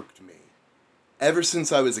always irked me, ever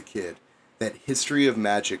since I was a kid, that history of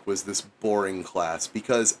magic was this boring class.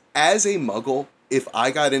 Because as a muggle, if I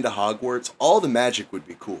got into Hogwarts, all the magic would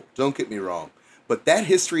be cool. Don't get me wrong. But that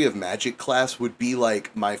history of magic class would be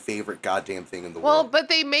like my favorite goddamn thing in the world. Well, but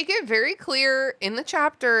they make it very clear in the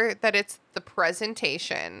chapter that it's the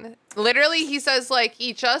presentation. Literally, he says like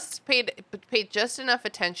he just paid just enough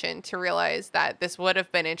attention to realize that this would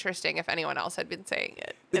have been interesting if anyone else had been saying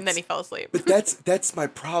it, and then he fell asleep. But that's my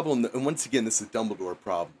problem. And once again, this is a Dumbledore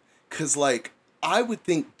problem. Because like I would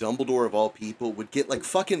think Dumbledore of all people would get like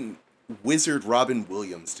fucking wizard Robin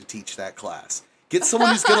Williams to teach that class. Get someone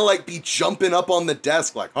who's gonna like be jumping up on the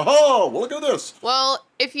desk like, oh, well, look at this. Well,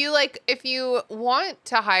 if you want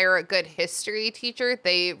to hire a good history teacher,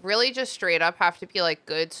 they really just straight up have to be like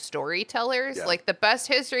good storytellers. Yeah. Like the best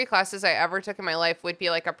history classes I ever took in my life would be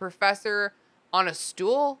like a professor on a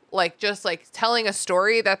stool, like just like telling a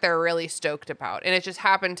story that they're really stoked about, and it just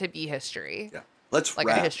happened to be history. Yeah, let's like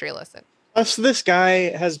wrap. A history lesson. Plus, this guy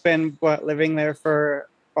has been living there for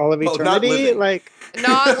all of eternity. Not living.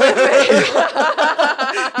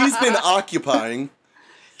 He's been occupying.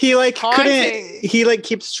 He Haunting. He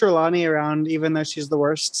keeps Trelawney around even though she's the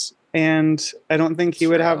worst. And I don't think he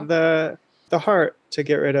would have the heart to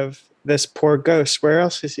get rid of this poor ghost. Where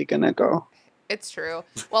else is he gonna go? It's true.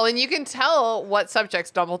 Well, and you can tell what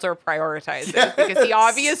subjects Dumbledore prioritizes because he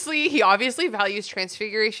obviously values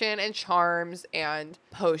transfiguration and charms and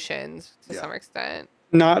potions to some extent.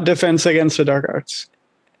 Not defense against the dark arts.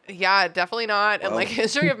 Yeah, definitely not. And like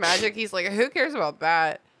history of magic, he's like, who cares about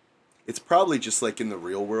that? It's probably just like in the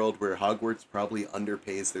real world where Hogwarts probably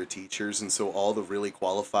underpays their teachers. And so all the really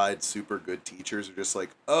qualified, super good teachers are just like,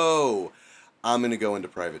 oh, I'm going to go into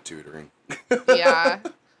private tutoring. Yeah.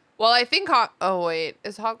 Well, I think,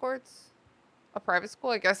 is Hogwarts a private school?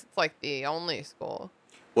 I guess it's like the only school.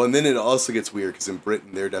 Well, and then it also gets weird because in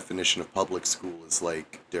Britain, their definition of public school is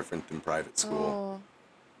like different than private school.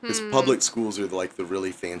 Because public schools are like the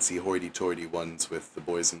really fancy hoity-toity ones with the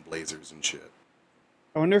boys in blazers and shit.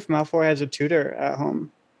 I wonder if Malfoy has a tutor at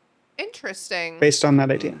home. Interesting. Based on that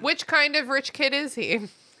idea. Which kind of rich kid is he?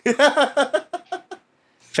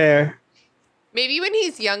 Fair. Maybe when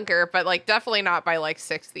he's younger, but like definitely not by like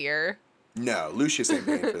 6th year. No, Lucius ain't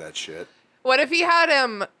paying for that shit. What if he had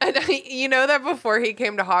him, you know that before he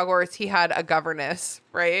came to Hogwarts, he had a governess,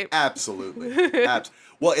 right? Absolutely.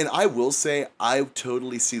 Well, and I will say, I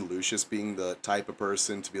totally see Lucius being the type of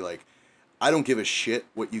person to be like, I don't give a shit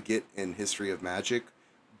what you get in History of Magic,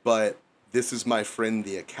 but this is my friend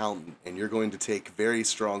the accountant, and you're going to take very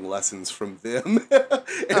strong lessons from them.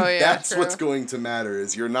 That's what's going to matter,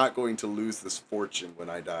 is you're not going to lose this fortune when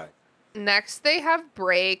I die. Next, they have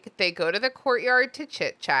break. They go to the courtyard to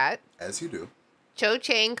chit-chat. As you do. Cho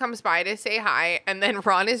Chang comes by to say hi, and then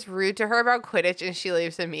Ron is rude to her about Quidditch, and she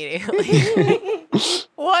leaves immediately.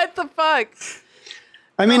 What the fuck?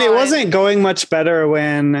 I mean, it wasn't going much better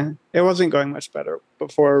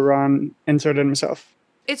before Ron inserted himself.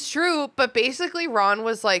 It's true, but basically Ron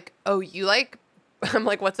was like, oh, you like... I'm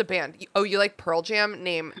like, what's a band? Oh, you like Pearl Jam?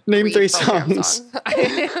 Name 3 songs.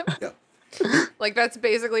 Yeah. Like, that's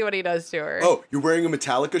basically what he does to her. Oh, you're wearing a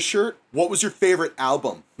Metallica shirt? What was your favorite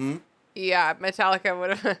album? Yeah, Metallica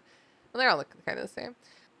would have... Well, they all look kind of the same.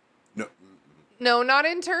 No. No, not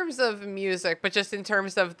in terms of music, but just in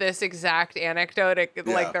terms of this exact anecdote.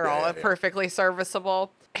 They're all perfectly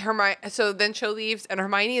serviceable. So then Cho leaves, and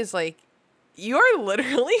Hermione is like, you are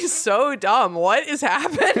literally so dumb. What is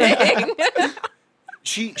happening?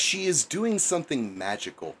 She is doing something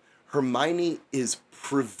magical. Hermione is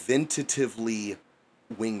preventatively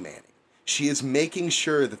wingmanning. She is making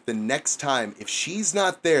sure that the next time, if she's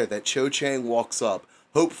not there, that Cho Chang walks up,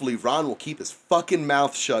 hopefully Ron will keep his fucking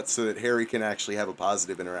mouth shut so that Harry can actually have a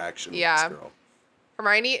positive interaction with this girl.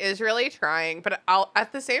 Hermione is really trying, but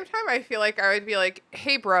at the same time, I feel like I would be like,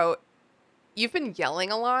 hey, bro, you've been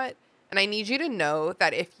yelling a lot, and I need you to know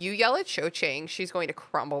that if you yell at Cho Chang, she's going to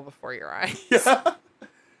crumble before your eyes. Yeah.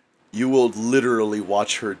 You will literally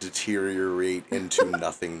watch her deteriorate into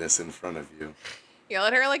nothingness in front of you. Yell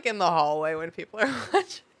at her like in the hallway when people are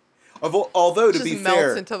watching. Although, to just be melts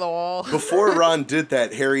fair, into the wall. before Ron did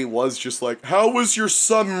that, Harry was just like, how was your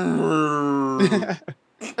summer?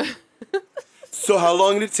 So how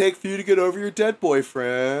long did it take for you to get over your dead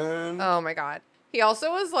boyfriend? Oh my God. He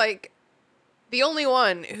also was like, the only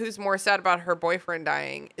one who's more sad about her boyfriend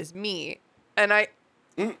dying is me. And I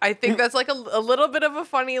think that's like a little bit of a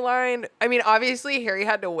funny line. I mean, obviously Harry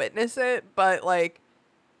had to witness it, but like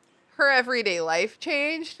her everyday life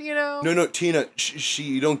changed, you know? No, Tina,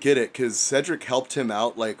 you don't get it, because Cedric helped him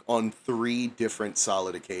out like on 3 different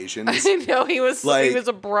solid occasions. I know, he was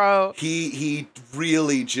a bro. He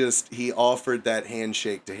really he offered that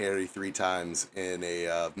handshake to Harry 3 times in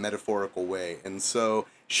a metaphorical way, and so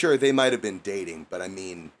sure they might have been dating, but I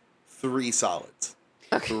mean 3 solids.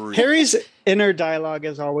 Okay. 3. Harry's inner dialogue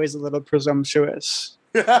is always a little presumptuous.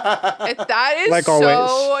 That is like so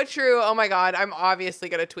always. true. Oh my God, I'm obviously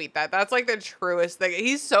gonna tweet that. That's like the truest thing.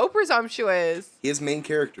 He's so presumptuous. He has main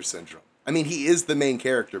character syndrome. I mean, he is the main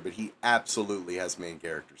character, but he absolutely has main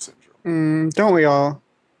character syndrome. Don't we all?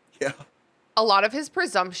 Yeah. A lot of his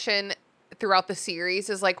presumption throughout the series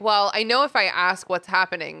is like, well, I know if I ask what's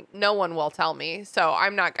happening, no one will tell me, so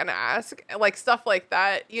I'm not gonna ask. Like stuff like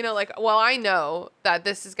that, you know, like, well, I know that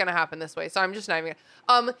this is gonna happen this way, so I'm just not even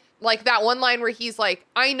gonna. Like that one line where he's like,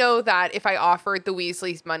 I know that if I offered the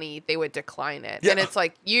Weasleys money, they would decline it. Yeah. And it's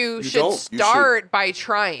like, you should start by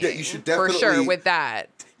trying. Yeah, you should definitely. For sure with that.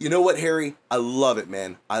 You know what, Harry? I love it,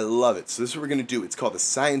 man. I love it. So this is what we're going to do. It's called the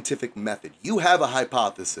scientific method. You have a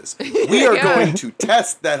hypothesis. We are going to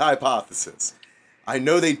test that hypothesis. I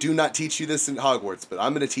know they do not teach you this in Hogwarts, but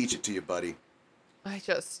I'm going to teach it to you, buddy. I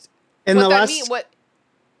just... Go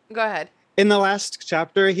ahead. In the last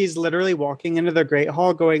chapter, he's literally walking into the Great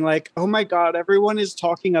Hall going like, oh my God, everyone is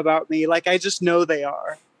talking about me. Like, I just know they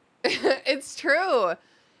are. It's true.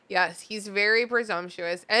 Yes, he's very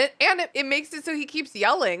presumptuous. And it makes it so he keeps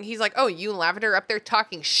yelling. He's like, oh, you and Lavender up there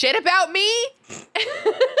talking shit about me?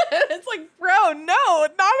 It's like, bro, no,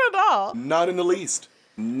 not at all. Not in the least.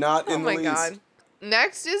 Not in the least. Oh my God.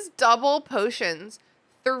 Next is double potions.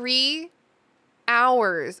 3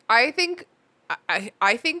 hours. I think a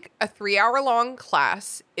 3-hour-long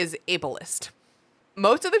class is ableist.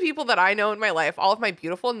 Most of the people that I know in my life, all of my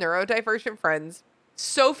beautiful neurodivergent friends,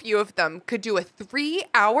 so few of them could do a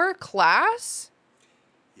 3-hour class.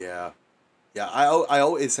 Yeah. I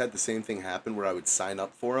always had the same thing happen where I would sign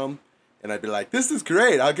up for them and I'd be like, this is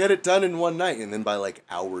great. I'll get it done in one night. And then by like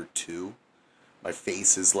hour 2, my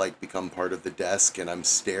face has like become part of the desk and I'm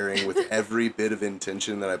staring with every bit of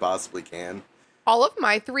intention that I possibly can. All of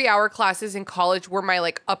my 3-hour classes in college were my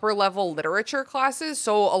like upper level literature classes.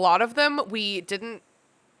 So a lot of them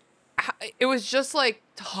it was just like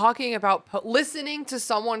talking about, listening to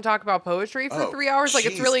someone talk about poetry for 3 hours. Like,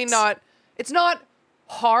 Jesus. It's not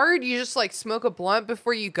hard. You just like smoke a blunt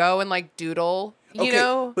before you go and like doodle, you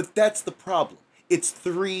know? But that's the problem. It's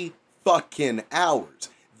 3 fucking hours.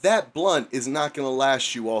 That blunt is not going to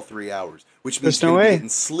last you all 3 hours, which means you're getting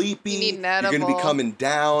sleepy. You need an edible. You're going to be coming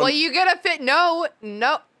down. Well, you get a fit. No.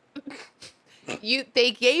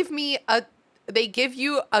 They give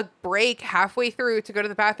you a break halfway through to go to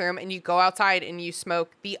the bathroom, and you go outside and you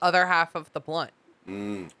smoke the other half of the blunt.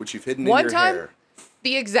 Which you've hidden in your hair.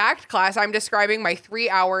 The exact class I'm describing, my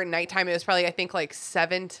 3-hour nighttime, it was probably, I think, like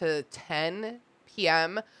 7 to 10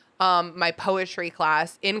 p.m. My poetry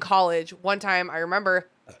class in college. One time, I remember...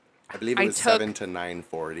 I believe it was 7 to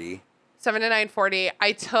 9:40. 7 to 9:40.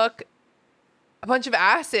 I took a bunch of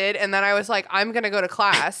acid, and then I was like, I'm going to go to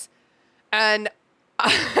class. And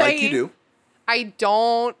like you do. I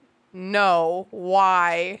don't know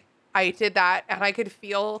why I did that, and I could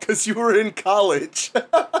feel... Because you were in college.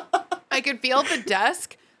 I could feel the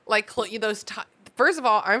desk, like, first of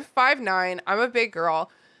all, I'm 5'9", I'm a big girl.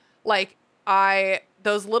 Like,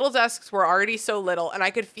 those little desks were already so little, and I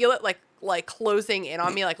could feel it, like closing in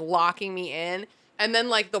on me, like, locking me in. And then,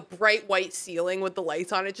 like, the bright white ceiling with the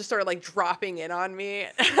lights on it just started, like, dropping in on me.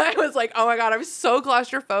 And I was like, oh, my God, I'm so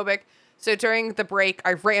claustrophobic. So during the break,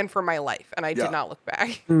 I ran for my life, and I did not look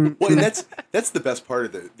back. Well, and that's the best part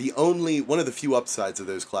of one of the few upsides of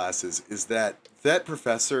those classes is that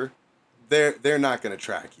professor, they're not going to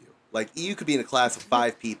track you. Like, you could be in a class of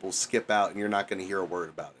 5 people, skip out, and you're not going to hear a word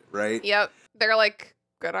about it, right? Yep. They're like,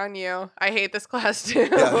 Good on you. I hate this class too.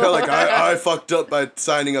 Yeah, they're like, I fucked up by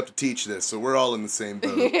signing up to teach this, so we're all in the same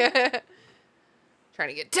boat. Yeah. Trying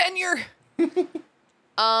to get tenure.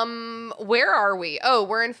 Where are we? Oh,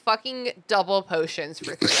 we're in fucking double potions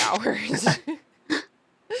for 3 hours.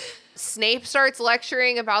 Snape starts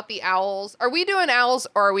lecturing about the owls. Are we doing owls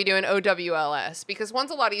or are we doing OWLS? Because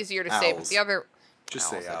one's a lot easier to say, but the other... Just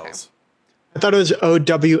say owls. Okay. I thought it was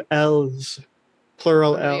OWLs,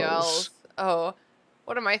 plural OWLs. L's. Oh,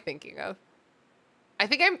 what am I thinking of? I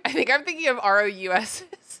think I'm thinking of ROUSs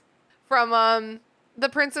from The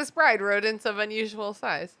Princess Bride, Rodents of Unusual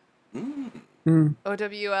Size.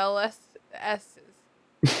 OWLSs.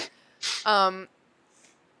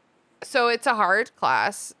 So it's a hard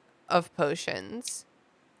class of potions.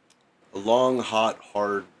 A long, hot,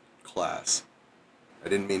 hard class. I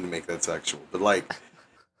didn't mean to make that sexual, but like...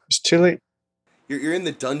 It's too late. You're in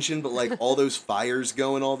the dungeon, but like all those fires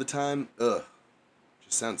going all the time. Ugh.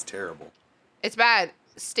 Just sounds terrible. It's bad.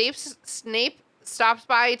 Snape stops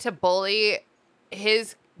by to bully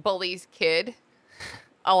his bully's kid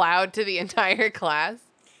aloud to the entire class.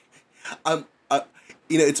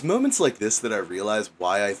 It's moments like this that I realize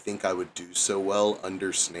why I think I would do so well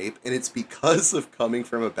under Snape, and it's because of coming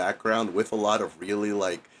from a background with a lot of really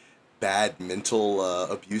like bad mental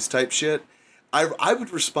abuse type shit. I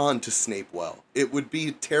would respond to Snape well. It would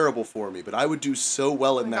be terrible for me, but I would do so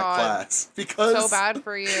well in that class because so bad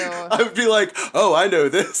for you. I would be like, oh, I know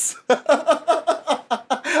this.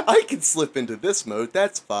 I can slip into this mode.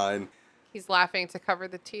 That's fine. He's laughing to cover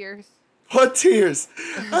the tears. What tears?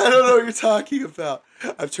 I don't know what you're talking about.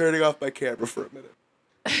 I'm turning off my camera for a minute.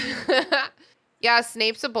 Yeah,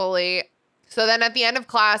 Snape's a bully. So then at the end of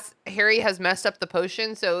class, Harry has messed up the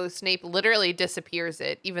potion, so Snape literally disappears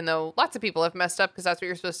it, even though lots of people have messed up because that's what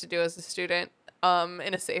you're supposed to do as a student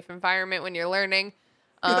in a safe environment when you're learning.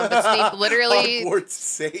 But Snape literally... Hogwarts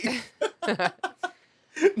safe.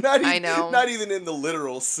 Not even in the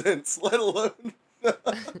literal sense, let alone the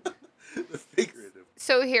figurative.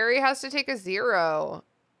 So Harry has to take a 0.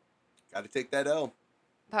 Gotta take that L.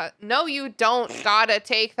 No, you don't gotta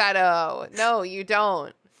take that O. No, you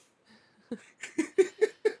don't.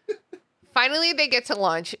 Finally, they get to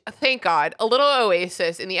lunch. Thank God. A little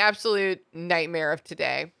oasis in the absolute nightmare of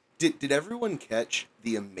today. Did everyone catch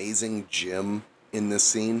the amazing gym in this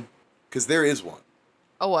scene? Because there is one.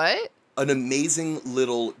 A what? An amazing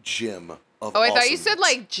little gym of I thought you said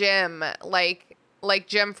like Jim. Like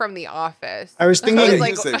Jim from The Office. I was thinking...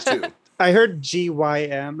 Like, too. I heard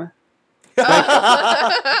GYM. What's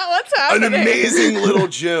happening? An amazing little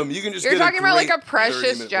gym. You can just. You're talking about like a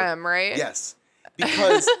precious gem, right? Yes,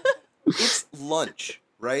 because it's lunch,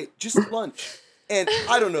 right? Just lunch. And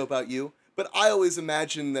I don't know about you, but I always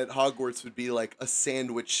imagine that Hogwarts would be like a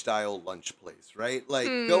sandwich-style lunch place, right? Like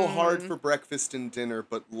go hard for breakfast and dinner,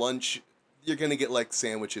 but lunch you're gonna get like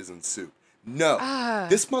sandwiches and soup. No,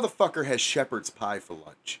 this motherfucker has shepherd's pie for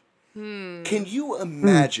lunch. Can you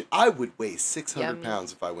imagine? I would weigh 600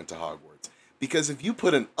 pounds if I went to Hogwarts. Because if you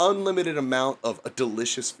put an unlimited amount of a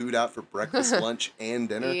delicious food out for breakfast, lunch, and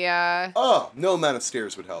dinner, no amount of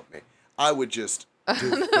stairs would help me. I would just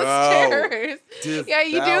devour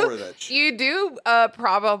that shit. You do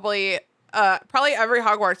probably every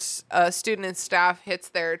Hogwarts student and staff hits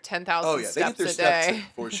their 10,000 steps they get their a steps day. in,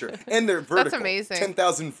 for sure. And they're vertical. That's amazing.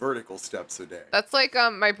 10,000 vertical steps a day. That's like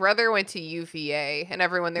my brother went to UVA, and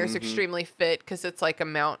everyone there's extremely fit because it's like a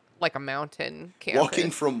mountain campus.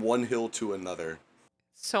 Walking from one hill to another.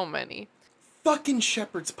 So many. Fucking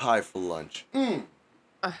shepherd's pie for lunch.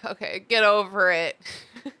 Okay, get over it.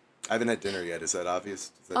 I haven't had dinner yet. Is that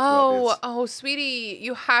obvious? Is that oh, sweetie,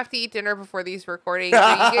 you have to eat dinner before these recordings or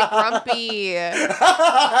you get grumpy.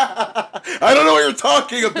 I don't know what you're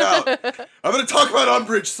talking about. I'm going to talk about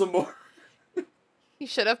Umbridge some more. You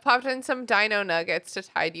should have popped in some dino nuggets to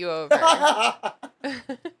tide you over.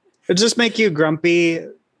 It'd just make you grumpy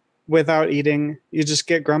without eating. You just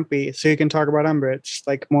get grumpy so you can talk about Umbridge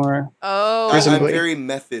like more. I'm very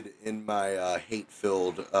method in my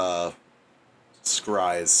hate-filled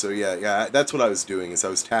scries. So yeah, that's what I was doing. Is I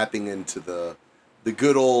was tapping into the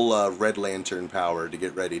good old Red Lantern power to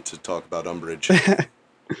get ready to talk about Umbridge.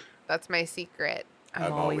 That's my secret.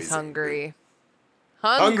 I'm always hungry.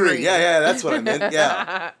 Hungry. Yeah, that's what I meant.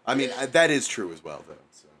 Yeah, I mean that is true as well, though.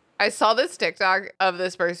 So. I saw this TikTok of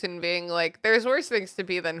this person being like, "There's worse things to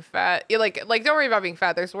be than fat." You're like don't worry about being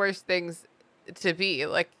fat. There's worse things to be.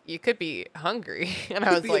 Like you could be hungry, and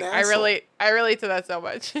I was like, I relate to that so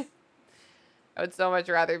much. I would so much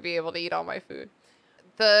rather be able to eat all my food.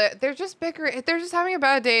 they're just bickering. They're just having a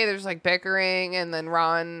bad day. There's like bickering, and then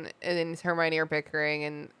Ron and Hermione are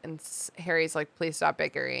bickering, and Harry's like, please stop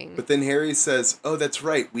bickering. But then Harry says, oh, that's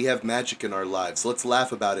right. We have magic in our lives. Let's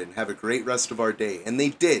laugh about it and have a great rest of our day. And they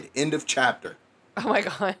did. End of chapter. Oh my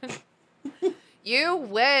God. You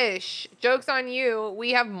wish. Joke's on you.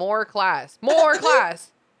 We have more class. More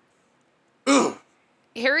class. Ugh.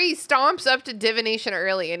 Harry stomps up to divination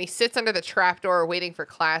early, and he sits under the trapdoor waiting for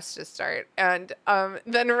class to start. And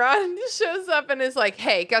then Ron shows up and is like,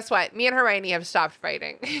 hey, guess what? Me and Hermione have stopped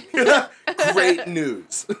fighting. Great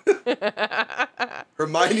news.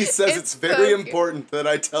 Hermione says it's very so important that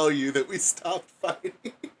I tell you that we stopped fighting.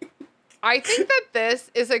 I think that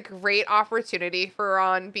this is a great opportunity for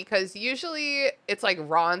Ron, because usually it's like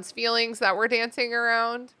Ron's feelings that we're dancing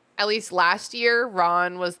around. At least last year,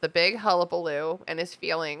 Ron was the big hullabaloo and his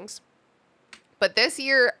feelings. But this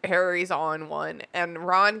year, Harry's on one, and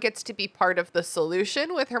Ron gets to be part of the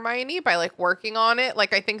solution with Hermione by like working on it.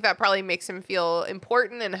 Like, I think that probably makes him feel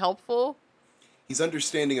important and helpful. He's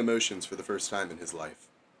understanding emotions for the first time in his life.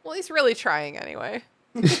 Well, he's really trying anyway.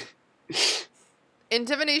 In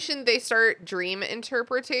divination, they start dream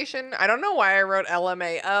interpretation. I don't know why I wrote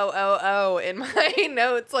LMAO in my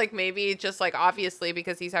notes. Like, maybe just like obviously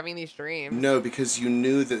because he's having these dreams. No, because you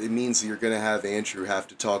knew that it means that you're going to have Andrew have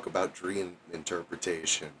to talk about dream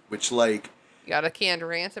interpretation, which like... You got a canned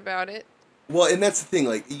rant about it? Well, and that's the thing.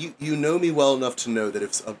 Like, you know me well enough to know that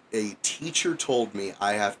if a teacher told me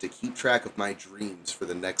I have to keep track of my dreams for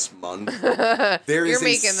the next month, there is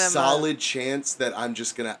a solid chance that I'm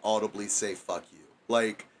just going to audibly say, fuck you.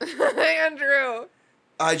 Like, Andrew.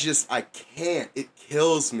 I can't. It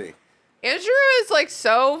kills me. Andrew is like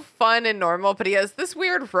so fun and normal, but he has this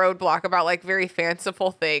weird roadblock about like very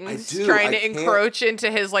fanciful things. Trying to encroach into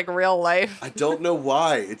his like real life. I don't know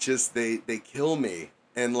why. It just, they kill me.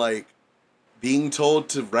 And like, being told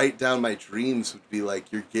to write down my dreams would be like,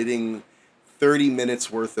 you're getting 30 minutes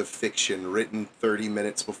worth of fiction written 30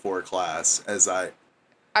 minutes before class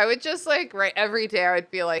I would just like write every day. I would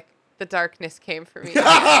be like, the darkness came for me.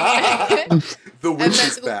 The witch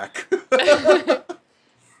is back.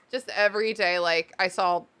 Just every day, like, I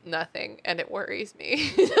saw nothing, and it worries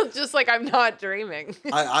me. Just like I'm not dreaming.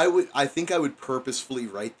 I think I would purposefully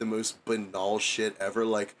write the most banal shit ever,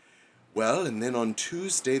 like, well, and then on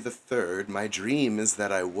Tuesday the 3rd, my dream is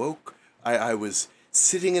that I was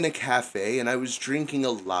sitting in a cafe, and I was drinking a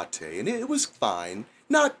latte, and it was fine.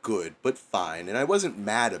 Not good, but fine, and I wasn't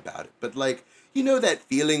mad about it, but like, you know that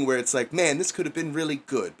feeling where it's like, man, this could have been really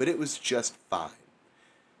good, but it was just fine.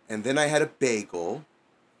 And then I had a bagel.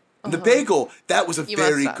 And the bagel, that was a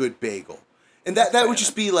very good bagel. And that would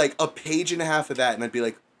just be like a page and a half of that, and I'd be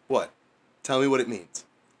like, what? Tell me what it means.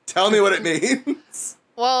 Tell me what it means.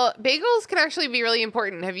 Well, bagels can actually be really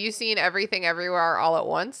important. Have you seen Everything Everywhere All at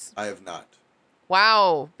Once? I have not.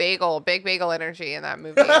 Wow, big bagel energy in that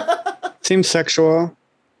movie. Seems sexual.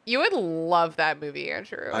 You would love that movie,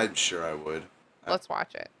 Andrew. I'm sure I would. Let's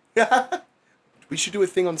watch it. We should do a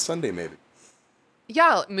thing on Sunday, maybe.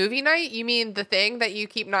 Yeah, movie night? You mean the thing that you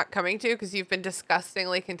keep not coming to because you've been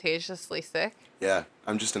disgustingly contagiously sick? Yeah,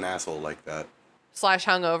 I'm just an asshole like that. /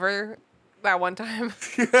 hungover that one time.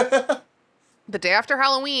 The day after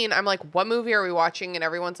Halloween, I'm like, what movie are we watching? And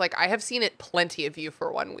everyone's like, I have seen it plenty of you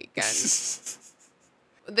for one weekend.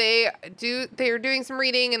 They're doing some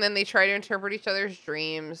reading, and then they try to interpret each other's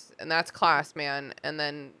dreams, and that's class, man. And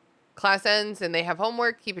then class ends, and they have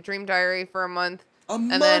homework, keep a dream diary for a month.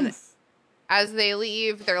 Then as they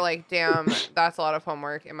leave, they're like, damn, that's a lot of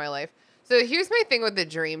homework in my life. So here's my thing with the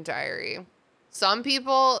dream diary. Some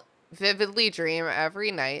people vividly dream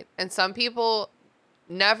every night, and some people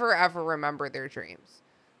never, ever remember their dreams.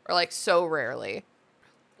 Or, like, so rarely.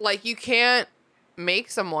 Like, you can't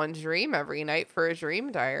make someone dream every night for a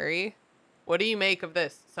dream diary. What do you make of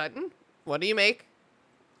this, Sutton? What do you make?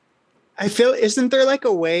 I feel, isn't there like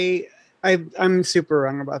a way, I'm super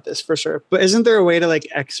wrong about this for sure, but isn't there a way to like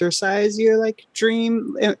exercise your like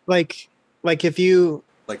dream? Like if you...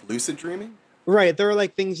 Like lucid dreaming? Right. There are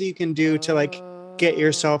like things you can do to like get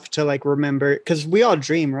yourself to like remember, because we all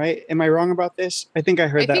dream, right? Am I wrong about this? I think I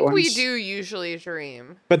heard that once. I think we do usually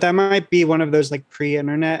dream. But that might be one of those like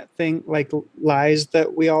pre-internet thing, like lies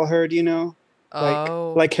that we all heard, you know?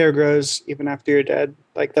 Like hair grows even after you're dead.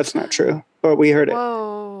 Like that's not true, but we heard it.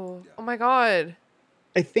 Whoa. Oh my God.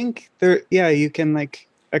 I think you can like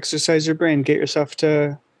exercise your brain, get yourself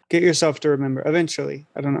to remember eventually.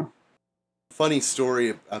 I don't know. Funny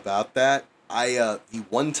story about that. The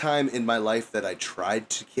one time in my life that I tried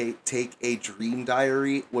to take a dream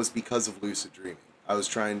diary was because of lucid dreaming. I was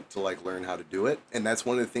trying to like learn how to do it, and that's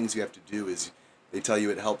one of the things you have to do is They tell you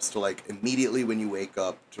it helps to, like, immediately when you wake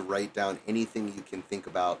up to write down anything you can think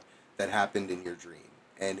about that happened in your dream.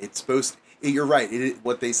 And it's supposed to, you're right,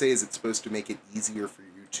 what they say is it's supposed to make it easier for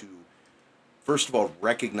you to, first of all,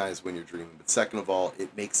 recognize when you're dreaming, but second of all,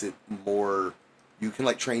 it makes it more, you can,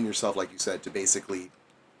 like, train yourself, like you said, to basically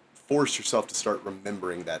force yourself to start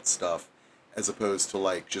remembering that stuff as opposed to,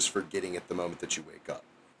 like, just forgetting it the moment that you wake up.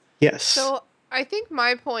 Yes. So I think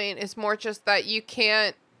my point is more just that you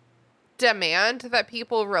can't demand that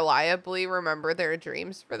people reliably remember their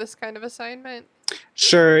dreams for this kind of assignment.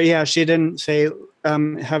 Sure. Yeah. She didn't say,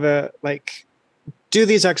 do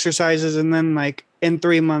these exercises and then, like, in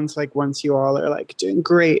 3 months, like, once you all are, like, doing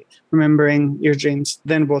great remembering your dreams,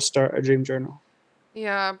 then we'll start a dream journal.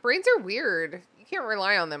 Yeah. Brains are weird. You can't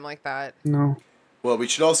rely on them like that. No. Well, we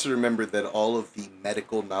should also remember that all of the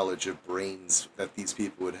medical knowledge of brains that these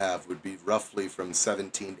people would have would be roughly from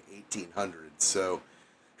 17 to 1800. So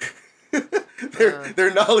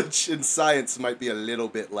their knowledge in science might be a little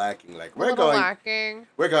bit lacking. Like, we're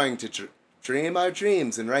going to dream our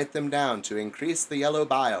dreams and write them down to increase the yellow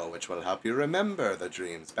bile, which will help you remember the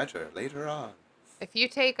dreams better later on. If you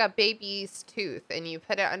take a baby's tooth and you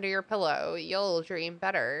put it under your pillow, you'll dream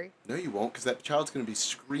better. No, you won't, because that child's going to be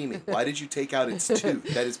screaming. Why did you take out its tooth?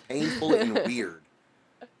 That is painful and weird.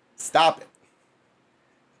 Stop it.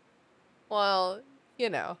 Well,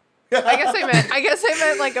 you know. I guess I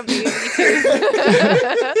meant like a baby tooth.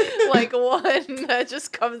 Like one that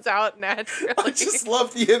just comes out naturally. I just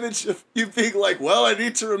love the image of you being like, well, I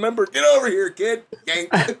need to remember. Get over here, kid.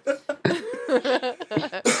 Yank.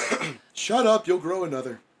 Shut up, you'll grow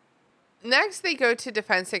another. Next, they go to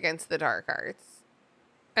Defense Against the Dark Arts.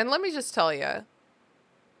 And let me just tell you,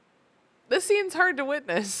 this scene's hard to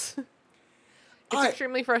witness. It's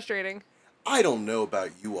extremely frustrating. I don't know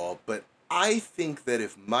about you all, but I think that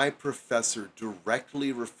if my professor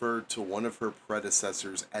directly referred to one of her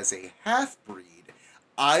predecessors as a half-breed,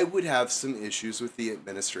 I would have some issues with the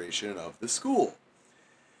administration of the school.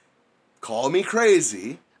 Call me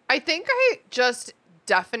crazy. I think I just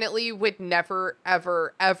definitely would never,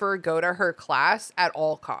 ever, ever go to her class at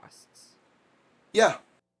all costs. Yeah.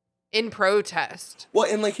 In protest.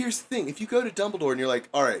 Well, and, like, here's the thing. If you go to Dumbledore and you're like,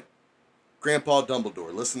 all right, Grandpa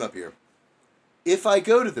Dumbledore, listen up here. If I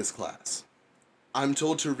go to this class, I'm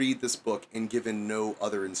told to read this book and given no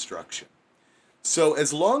other instruction. So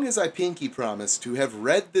as long as I pinky promise to have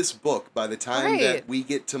read this book by the time that we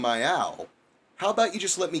get to my owl, how about you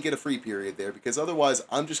just let me get a free period there? Because otherwise,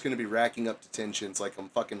 I'm just going to be racking up detentions like I'm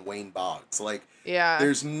fucking Wayne Boggs. Like,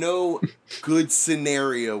 there's no good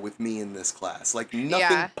scenario with me in this class. Like,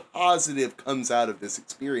 nothing positive comes out of this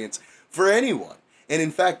experience for anyone. And in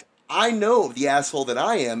fact, I know the asshole that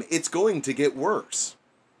I am, it's going to get worse.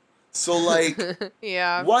 So, like,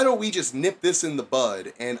 why don't we just nip this in the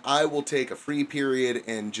bud, and I will take a free period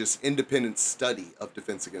and just independent study of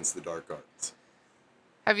Defense Against the Dark Arts.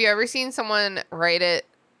 Have you ever seen someone write it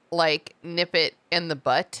like nip it in the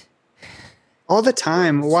butt? All the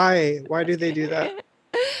time. Why? Why do they do that?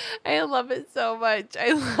 I love it so much.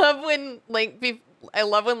 I love when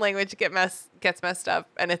language gets messed up,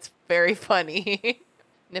 and it's very funny.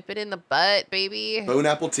 Nip it in the butt, baby. Bone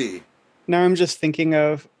apple tea. Now I'm just thinking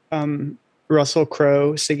of Russell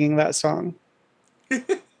Crowe singing that song.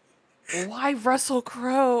 Why Russell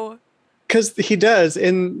Crowe? Because he does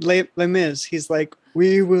in Les Mis. He's like,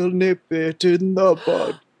 we will nip it in the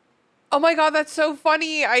bud. Oh my god, that's so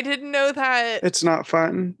funny. I didn't know that. It's not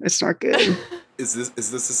fun. It's not good. Is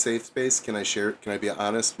this a safe space? Can I share? Can I be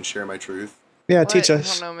honest and share my truth? Yeah, teach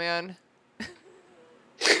us. I don't know, man.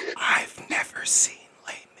 I've never seen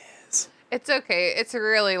Les Mis. It's okay.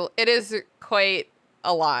 It is quite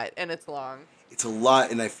a lot, and it's long. It's a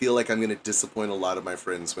lot, and I feel like I'm going to disappoint a lot of my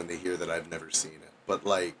friends when they hear that I've never seen it. But,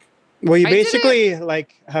 like... Well, you basically,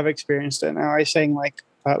 like, have experienced it now. I sang, like,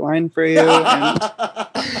 that line for you, and...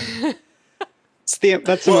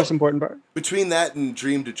 that's the most important part. Between that and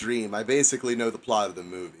Dream to Dream, I basically know the plot of the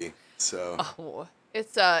movie, so... Oh,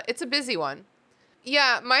 it's a busy one.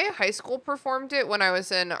 Yeah, my high school performed it when I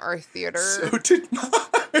was in our theater. So did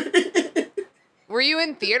mine. Were you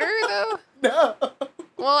in theater, though? No.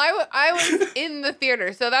 Well, I was in the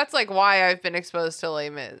theater, so that's, like, why I've been exposed to Les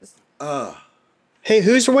Mis. Hey,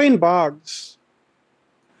 who's Wayne Boggs?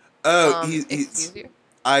 Oh, excuse you?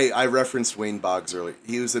 I referenced Wayne Boggs earlier.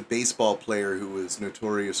 He was a baseball player who was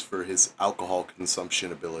notorious for his alcohol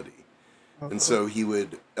consumption ability. And so he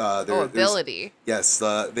would... ability. Yes,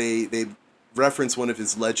 they reference one of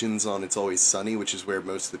his legends on It's Always Sunny, which is where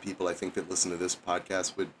most of the people I think that listen to this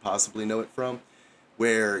podcast would possibly know it from,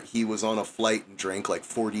 where he was on a flight and drank like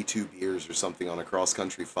 42 beers or something on a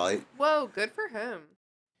cross-country flight. Whoa, good for him.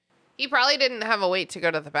 He probably didn't have a wait to go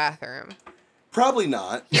to the bathroom. Probably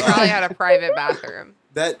not. He probably had a private bathroom.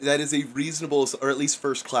 That is a reasonable, or at least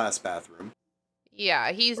first class bathroom.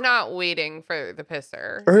 Yeah, he's not waiting for the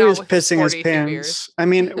pisser. Or not he's with pissing his 42 pants. beers. I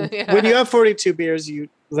mean, Yeah. when you have 42 beers, you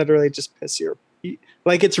literally just piss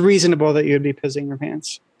like it's reasonable that you'd be pissing your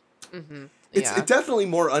pants. Mm-hmm. It's definitely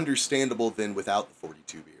more understandable than without the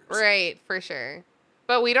 42 beers. Right, for sure.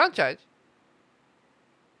 But we don't judge.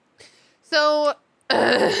 So,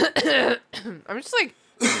 I'm just like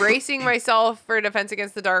bracing myself for Defense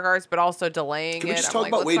Against the Dark Arts, but also delaying it. Can we just I'm talk like,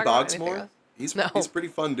 about let's Wade talk about Boggs anything more? else. He's No. a pretty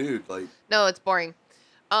fun dude. Like, No, it's boring.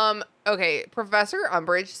 Okay, Professor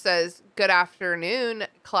Umbridge says, "Good afternoon,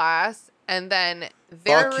 class," and then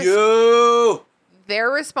fuck you! Their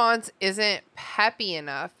response isn't peppy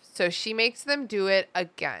enough, so she makes them do it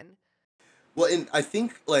again. Well, and I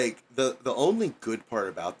think, like, the only good part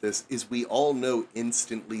about this is we all know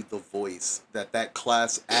instantly the voice that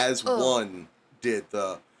class as one did.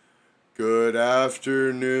 The "Good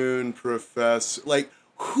afternoon, Professor." Like,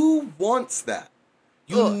 who wants that?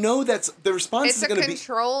 You know that's... The response is going to be... It's a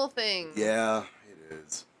control thing. Yeah, it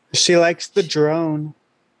is. She likes the drone.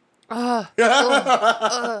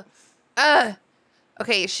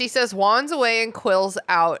 Okay, she says wands away and quills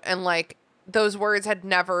out, and like those words had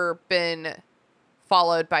never been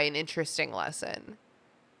followed by an interesting lesson.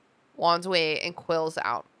 Wands away and quills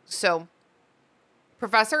out. So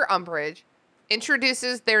Professor Umbridge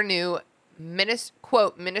introduces their new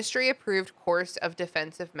ministry approved course of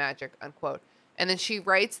defensive magic, unquote. And then she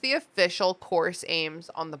writes the official course aims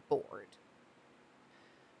on the board.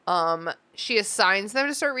 She assigns them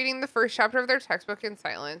to start reading the first chapter of their textbook in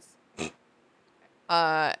silence.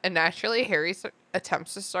 And naturally, Harry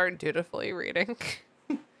attempts to start dutifully reading.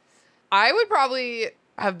 I would probably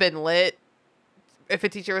have been lit if a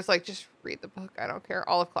teacher was like, just read the book. I don't care.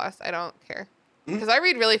 All of class, I don't care. Because I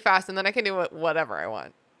read really fast and then I can do whatever I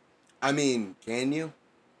want. I mean, can you?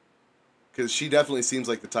 Because she definitely seems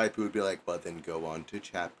like the type who would be like, but then go on to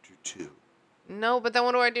chapter 2. No, but then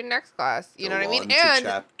what do I do next class? You know what I mean? Go on to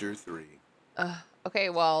chapter 3. Okay,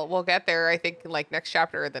 well, we'll get there, I think, like, next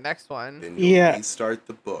chapter or the next one. Then you'll restart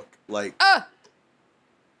the book. Like,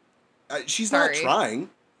 she's not trying.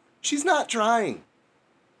 She's not trying.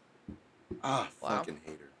 Fucking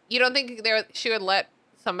hate her. You don't think she would let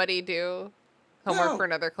somebody do homework for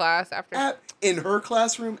another class after? In her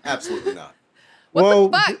classroom? Absolutely not.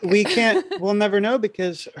 What the fuck? We'll never know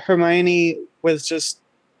because Hermione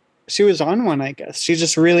she was on one, I guess. She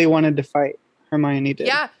just really wanted to fight. Hermione did.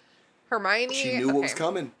 Yeah. Hermione. She knew what was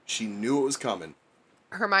coming. She knew it was coming.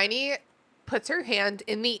 Hermione puts her hand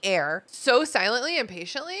in the air so silently and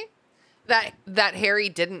patiently that Harry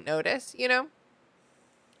didn't notice, you know?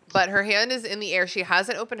 But her hand is in the air. She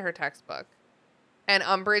hasn't opened her textbook. And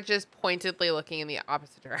Umbridge is pointedly looking in the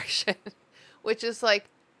opposite direction, which is like...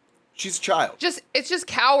 She's a child. It's just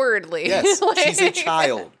cowardly. Yes, she's a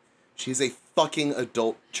child. She's a fucking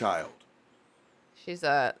adult child. She's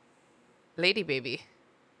a lady baby.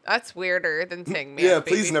 That's weirder than saying man. Yeah,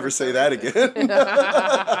 baby please never say that again.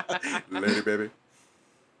 Lady baby.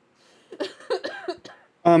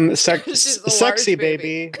 Sexy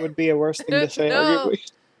baby would be a worse thing to say, No.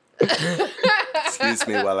 arguably. Excuse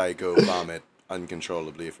me while I go vomit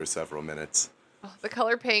uncontrollably for several minutes. Oh, the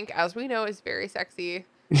color pink, as we know, is very sexy.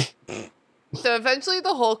 So eventually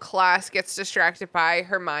the whole class gets distracted by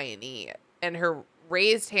Hermione and her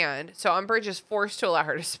raised hand. So Umbridge is forced to allow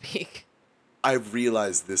her to speak. I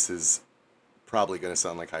realize this is probably going to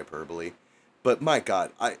sound like hyperbole, but my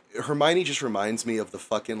God, Hermione just reminds me of the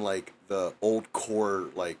fucking, like, the old core,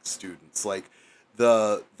 like, students. Like,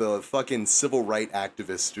 the fucking civil rights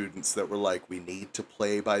activist students that were like, we need to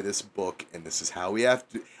play by this book, and this is how we have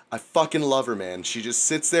to... I fucking love her, man. She just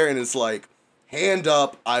sits there and is like, hand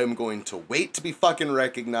up, I'm going to wait to be fucking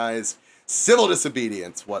recognized. Civil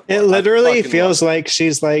disobedience. It literally feels like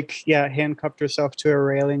she's like, handcuffed herself to a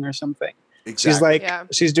railing or something. Exactly. She's like,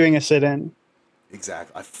 she's doing a sit-in.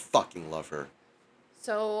 Exactly. I fucking love her.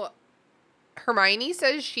 So Hermione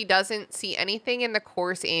says she doesn't see anything in the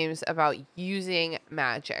course aims about using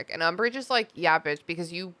magic. And Umbridge is like, yeah, bitch,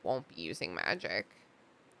 because you won't be using magic.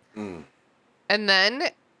 And then,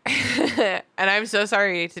 and I'm so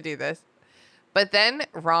sorry to do this, but then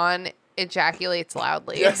Ron ejaculates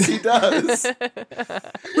loudly. Yes, he does.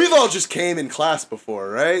 We've all just came in class before,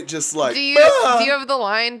 right? Just like, do you have the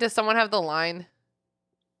line? Does someone have the line?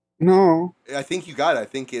 No. I think you got it. I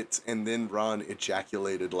think it's, and then Ron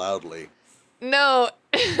ejaculated loudly. No,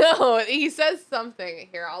 no, he says something.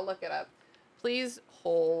 Here, I'll look it up. Please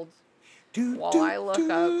hold while I look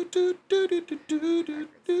up.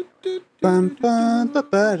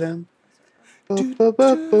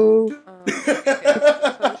 Potions.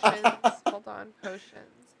 Hold on.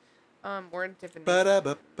 Potions. We're in different. Okay.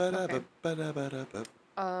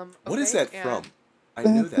 What is Okay, that from? I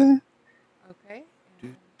know that. Okay.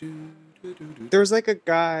 There was like a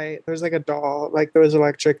guy, there was like a doll, like there was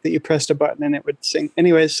electric that you pressed a button and it would sing.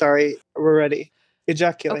 Anyways, sorry, we're ready.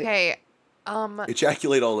 Ejaculate. Okay.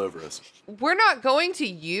 Ejaculate all over us. We're not going to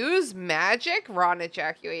use magic. Ron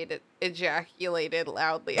ejaculated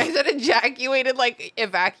loudly. I said ejaculated like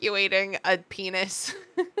evacuating a penis.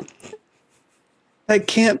 That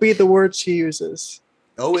can't be the word she uses.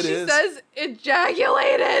 Oh, it she is. She says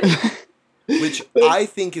ejaculated. Which I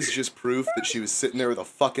think is just proof that she was sitting there with a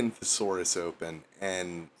fucking thesaurus open.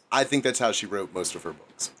 And I think that's how she wrote most of her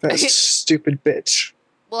books. That stupid bitch.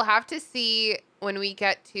 We'll have to see when we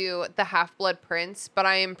get to the Half-Blood Prince, but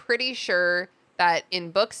I am pretty sure that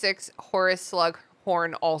in book 6, Horace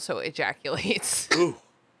Slughorn also ejaculates. Ooh.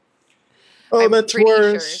 Oh, that's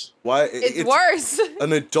worse. Sure. Why? It's worse.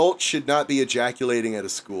 An adult should not be ejaculating at a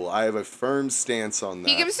school. I have a firm stance on that.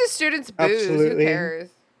 He gives his students booze. Absolutely. Who cares?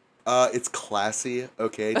 It's classy,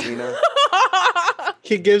 okay, Gina?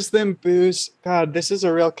 He gives them booze. God, this is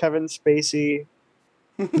a real Kevin Spacey.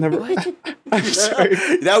 Never. I'm sorry.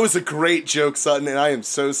 That was a great joke, Sutton, and I am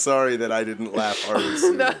so sorry that I didn't laugh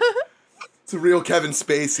harder. No. It's a real Kevin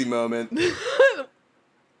Spacey moment.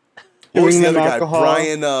 What was the other guy?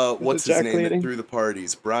 Brian, what's his name that threw the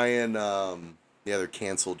parties? Brian, the other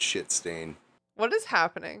canceled shit stain. What is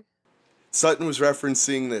happening? Sutton was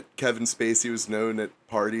referencing that Kevin Spacey was known at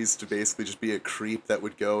parties to basically just be a creep that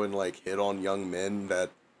would go and like hit on young men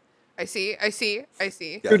that... I see. Yes.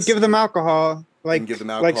 He would give them alcohol. Like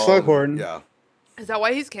Slughorn. Yeah. Is that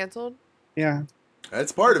why he's canceled? Yeah.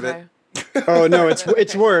 That's part of it. Oh no,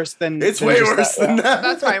 it's worse than it's way worse than that.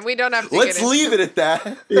 That's fine. We don't have to. Let's leave it at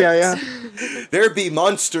that. Yeah. There be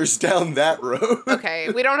monsters down that road. Okay,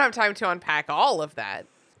 we don't have time to unpack all of that.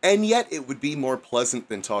 And yet, it would be more pleasant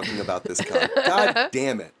than talking about this cunt. God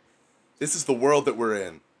damn it! This is the world that we're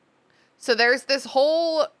in. So there's this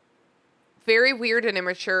whole very weird and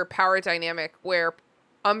immature power dynamic where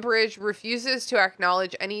Umbridge refuses to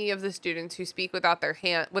acknowledge any of the students who speak without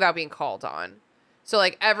being called on. So,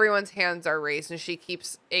 like, everyone's hands are raised, and she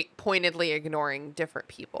keeps pointedly ignoring different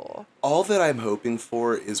people. All that I'm hoping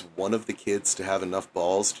for is one of the kids to have enough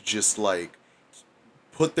balls to just, like,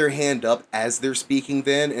 put their hand up as they're speaking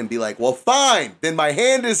then and be like, well, fine, then my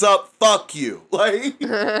hand is up, fuck you. Like,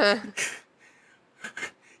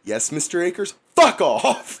 yes, Mr. Akers, fuck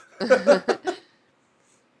off. The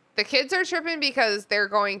kids are tripping because they're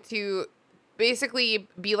going to basically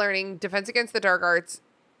be learning Defense Against the Dark Arts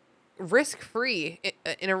risk-free,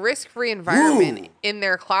 in a risk-free environment in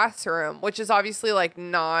their classroom, which is obviously like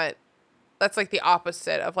not, that's like the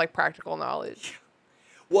opposite of like practical knowledge.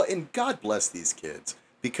 Well, and God bless these kids,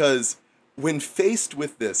 because when faced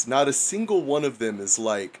with this, not a single one of them is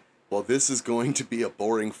like, well, this is going to be a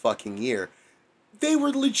boring fucking year. They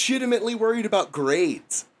were legitimately worried about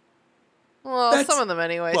grades. Well, some of them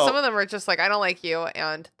anyway. Some of them are just like, I don't like you,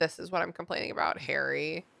 and this is what I'm complaining about,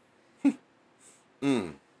 Harry.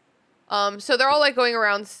 So they're all like going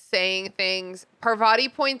around saying things. Parvati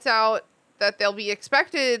points out that they'll be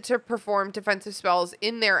expected to perform defensive spells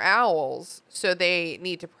in their owls, so they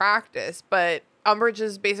need to practice. But Umbridge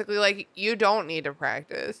is basically like, you don't need to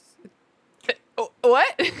practice.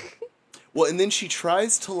 What? Well, and then she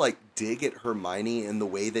tries to like dig at Hermione in the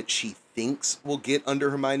way that she thinks will get under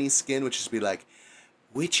Hermione's skin, which is to be like,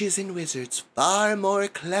 witches and wizards far more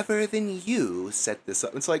clever than you set this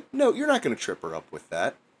up. It's like, no, you're not going to trip her up with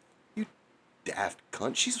that. You daft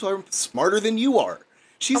cunt. She's smarter than you are.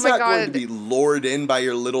 She's not going to be lured in by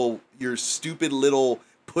your stupid little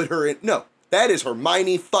put her in. No, that is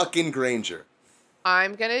Hermione fucking Granger.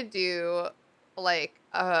 I'm going to do like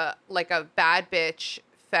a bad bitch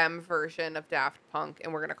femme version of Daft Punk,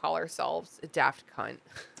 and we're going to call ourselves a Daft Cunt.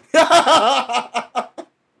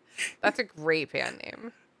 That's a great band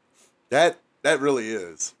name. That really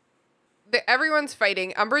is. Everyone's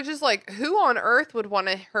fighting. Umbridge is like, who on earth would want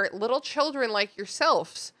to hurt little children like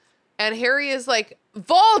yourselves? And Harry is like,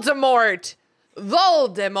 Voldemort!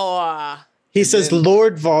 Voldemort! He says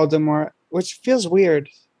Lord Voldemort, which feels weird.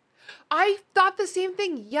 I thought the same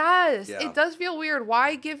thing. Yes, yeah. It does feel weird.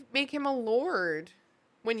 Why make him a lord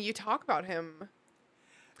when you talk about him?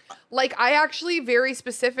 Like, I actually very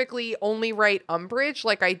specifically only write Umbridge.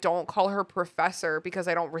 Like, I don't call her Professor because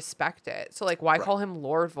I don't respect it. So, like, why call him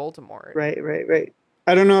Lord Voldemort? Right.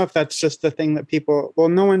 I don't know if that's just the thing that people... Well,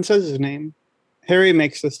 no one says his name. Harry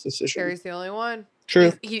makes this decision. Harry's the only one.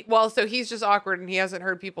 True. So he's just awkward and he hasn't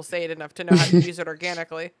heard people say it enough to know how to use it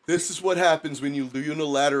organically. This is what happens when you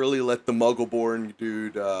unilaterally let the Muggle-born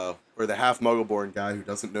dude, or the half Muggle-born guy who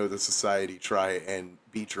doesn't know the society try and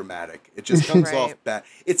be dramatic. It just comes off bad.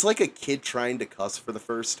 It's like a kid trying to cuss for the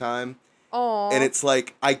first time. Aww. And it's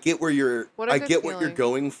like, I get what you're feeling.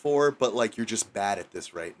 going for, but like you're just bad at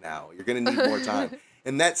this right now. You're gonna need more time.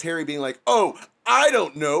 And that's Harry being like, "Oh, I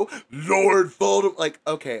don't know, Lord Voldemort." Like,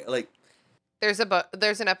 okay, like there's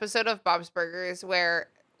an episode of Bob's Burgers where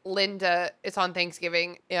Linda, it's on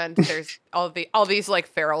Thanksgiving, and there's all these like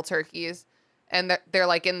feral turkeys, and they're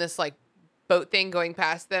like in this like boat thing going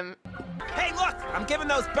past them. Hey, look! I'm giving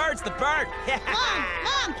those birds the bird.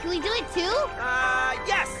 Mom, can we do it too?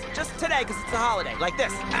 Yes, just today because it's a holiday, like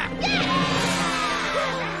this.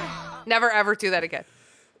 Never ever do that again.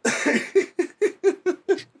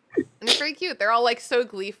 And it's very cute. They're all like so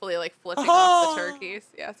gleefully like flipping off the turkeys.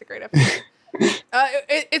 Yeah, it's a great episode.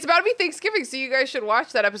 It's about to be Thanksgiving, so you guys should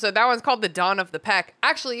watch that episode. That one's called The Dawn of the Peck.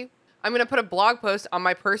 Actually, I'm going to put a blog post on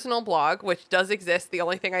my personal blog, which does exist. The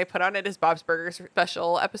only thing I put on it is Bob's Burgers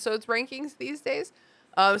special episodes rankings these days.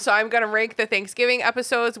 So I'm going to rank the Thanksgiving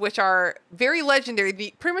episodes, which are very legendary.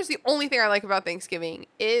 Pretty much the only thing I like about Thanksgiving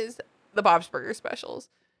is the Bob's Burgers specials.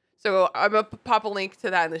 So I'm going to pop a link to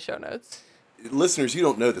that in the show notes. Listeners, you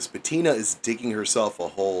don't know this, but Tina is digging herself a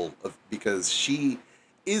hole because she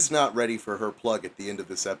is not ready for her plug at the end of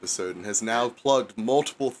this episode and has now plugged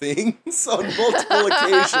multiple things on multiple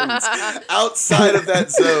occasions outside of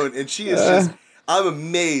that zone. And she is just, I'm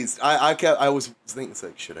amazed. I was thinking, it's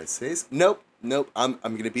like, should I say this? Nope. I'm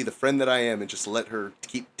going to be the friend that I am and just let her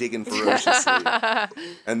keep digging ferociously.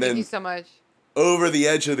 And then Thank you so much. Over the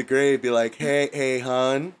edge of the grave, be like, hey,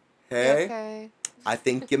 hon. Hey. Okay. I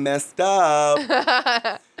think you messed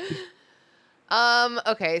up.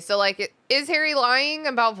 Okay, so like, is Harry lying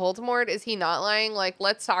about Voldemort? Is he not lying? Like,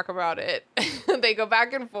 let's talk about it. They go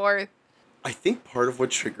back and forth. I think part of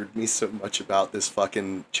what triggered me so much about this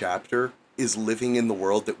fucking chapter is living in the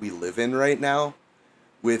world that we live in right now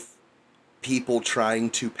with people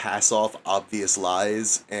trying to pass off obvious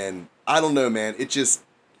lies. And I don't know, man, it just,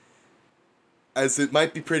 as it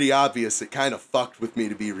might be pretty obvious, it kind of fucked with me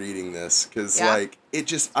to be reading this. Because, like, it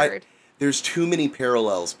just, there's too many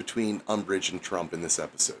parallels between Umbridge and Trump in this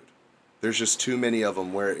episode. There's just too many of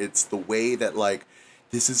them where it's the way that, like,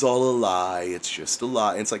 this is all a lie. It's just a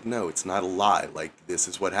lie. And it's like, no, it's not a lie. Like, this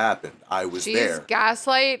is what happened. I was there. She's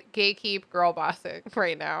gaslight, gatekeep, girl bossing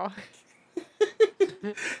right now.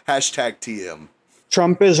 Hashtag TM.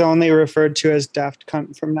 Trump is only referred to as daft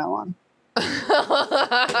cunt from now on.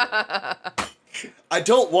 I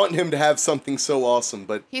don't want him to have something so awesome,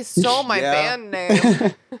 but he stole my band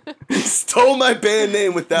name. He stole my band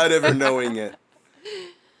name without ever knowing it.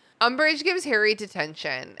 Umbridge gives Harry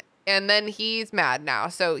detention, and then he's mad now.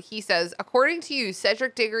 So he says, according to you,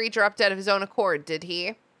 Cedric Diggory dropped dead of his own accord, did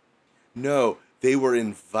he? No, they were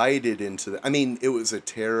invited into I mean, it was a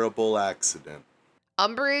terrible accident.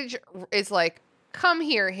 Umbridge is like, come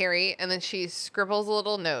here, Harry, and then she scribbles a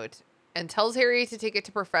little note and tells Harry to take it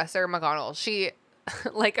to Professor McGonagall. She,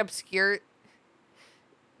 like, obscure...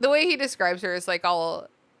 The way he describes her is, like, all...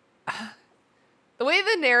 The way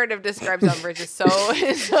the narrative describes Umbridge is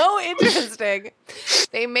so interesting.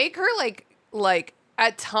 They make her, like,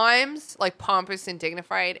 at times, like, pompous and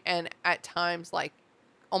dignified, and at times, like,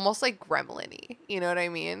 almost, like, gremlin-y. You know what I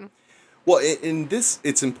mean? Well, in this,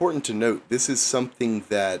 it's important to note, this is something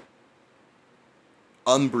that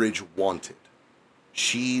Umbridge wanted.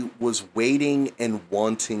 She was waiting and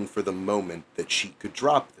wanting for the moment that she could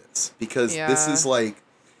drop this. Because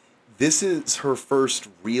this is her first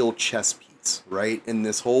real chess piece, right? And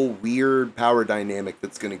this whole weird power dynamic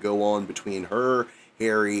that's going to go on between her,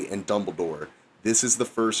 Harry, and Dumbledore. This is the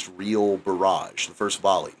first real barrage, the first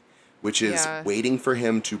volley, which is waiting for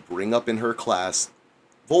him to bring up in her class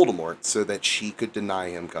Voldemort so that she could deny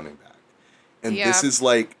him coming back. And this is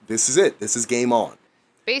it. This is game on.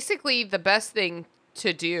 Basically, the best thing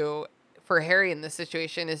to do for Harry in this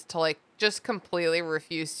situation is to, like, just completely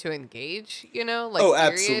refuse to engage, you know? Like,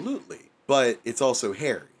 period. Absolutely. But it's also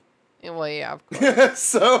Harry. Well, yeah, of course.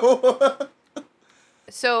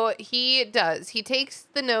 So he does. He takes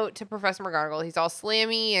the note to Professor McGonagall. He's all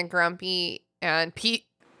slammy and grumpy, and Pete...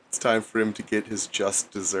 It's time for him to get his just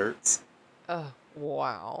desserts. Oh,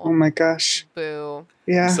 wow. Oh, my gosh. Boo.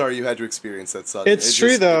 Yeah. I'm sorry you had to experience that, Sutton. It's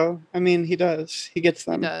true, though. I mean, he does. He gets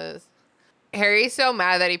them. He does. Harry's so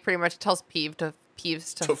mad that he pretty much tells Pete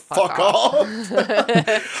Peeves to fuck off.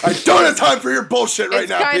 I don't have time for your bullshit right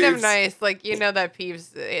now, It's kind Peeves. of nice. Like, you know that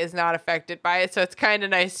Peeves is not affected by it. So it's kind of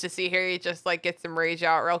nice to see Harry just like get some rage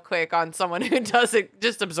out real quick on someone who doesn't,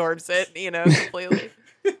 just absorbs it, completely.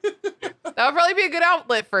 That would probably be a good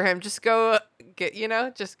outlet for him. Just go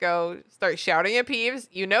just go start shouting at Peeves.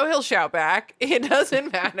 He'll shout back. It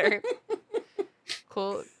doesn't matter.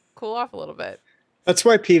 Cool off a little bit. That's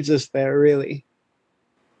why Peeves is there, really.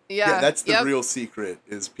 Yeah, that's the real secret,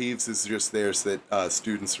 is Peeves is just there so that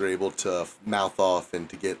students are able to mouth off and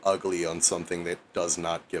to get ugly on something that does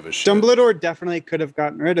not give a shit. Dumbledore definitely could have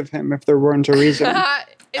gotten rid of him if there weren't a reason.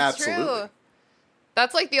 It's Absolutely. True.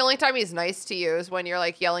 That's like the only time he's nice to you is when you're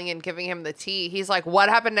like yelling and giving him the tea. He's like, "What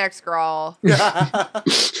happened next, girl?"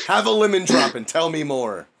 Have a lemon drop and tell me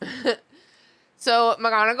more. So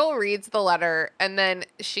McGonagall reads the letter and then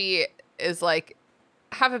she is like,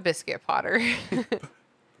 "Have a biscuit, Potter."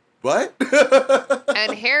 What?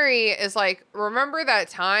 And Harry is like, "Remember that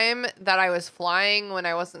time that I was flying when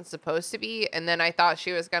I wasn't supposed to be? And then I thought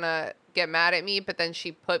she was going to get mad at me, but then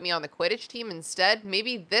she put me on the Quidditch team instead?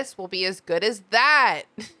 Maybe this will be as good as that."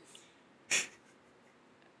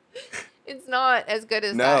 It's not as good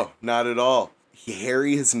as that. No, not at all.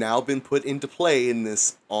 Harry has now been put into play in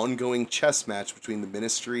this ongoing chess match between the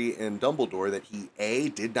Ministry and Dumbledore that he, A,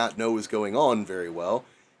 did not know was going on very well,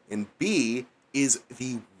 and B, is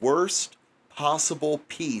the worst possible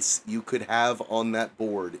piece you could have on that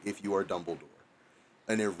board if you are Dumbledore.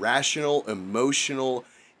 An irrational, emotional,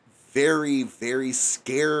 very, very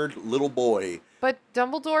scared little boy. But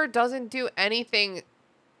Dumbledore does not do anything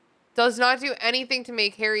to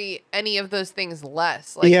make Harry any of those things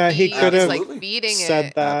less. Like, yeah, he could have like feeding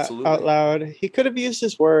said that Absolutely. out loud. He could have used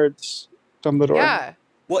his words, Dumbledore. Yeah.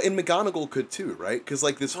 Well, and McGonagall could too, right? Because,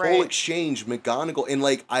 like, this whole exchange, McGonagall... And,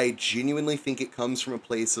 like, I genuinely think it comes from a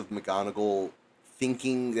place of McGonagall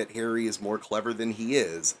thinking that Harry is more clever than he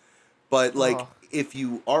is. But, like, if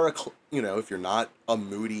you are if you're not a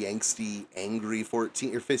moody, angsty, angry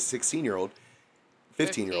 14 or 16-year-old,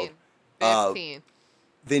 15-year-old... 15.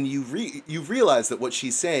 Then you realize that what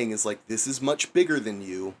she's saying is, like, this is much bigger than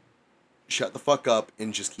you. Shut the fuck up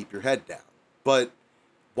and just keep your head down. But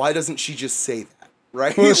why doesn't she just say that?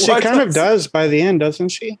 Right? Well, she kind of does by the end,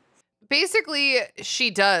 doesn't she? Basically, she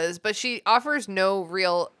does, but she offers no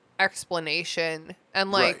real explanation. And,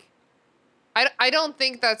 like, I don't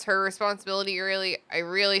think that's her responsibility, really. I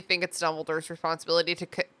really think it's Dumbledore's responsibility to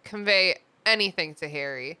convey anything to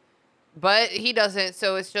Harry. But he doesn't,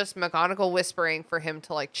 so it's just McGonagall whispering for him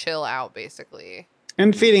to, like, chill out, basically.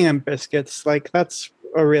 And feeding him biscuits. Like, that's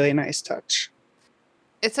a really nice touch.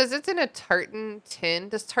 It says it's in a tartan tin.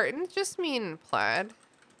 Does tartan just mean plaid?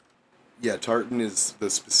 Yeah, tartan is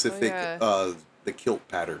the specific, the kilt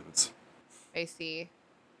patterns. I see.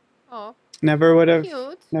 Oh, Never would have,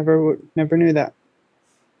 cute. never knew that.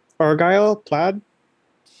 Argyle, plaid?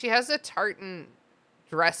 She has a tartan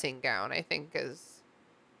dressing gown, I think, is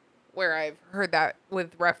where I've heard that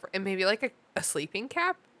with and maybe like a sleeping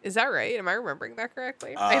cap. Is that right? Am I remembering that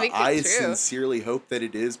correctly? I think I it's true. sincerely hope that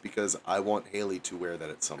it is, because I want Haley to wear that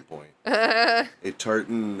at some point. A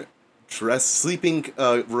tartan dress, sleeping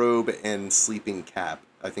robe and sleeping cap.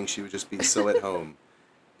 I think she would just be so at home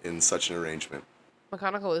in such an arrangement.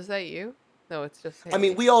 McGonagall, is that you? No, it's just Haley. I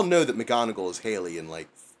mean, we all know that McGonagall is Haley in like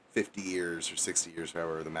 50 years or 60 years,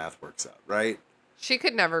 however the math works out, right? She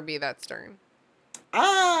could never be that stern.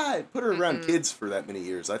 Put her around kids for that many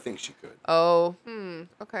years. I think she could. Oh,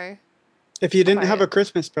 okay. If you didn't have a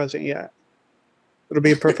Christmas present yet, it'll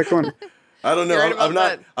be a perfect one. I don't know. You're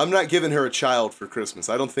right I'm not giving her a child for Christmas.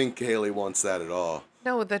 I don't think Haley wants that at all.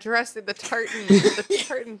 No, the tartan,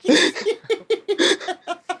 tartan.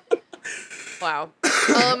 Wow.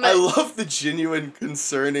 I love the genuine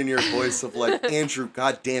concern in your voice of like, Andrew,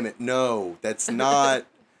 God damn it, no, that's not.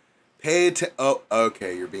 Pay attention. Oh,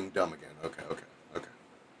 okay, you're being dumb again. Okay.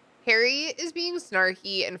 Harry is being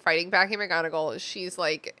snarky and fighting back at McGonagall. She's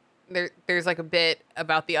like, there's like a bit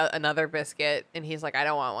about another biscuit, and he's like, I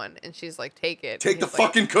don't want one, and she's like, take it. Take the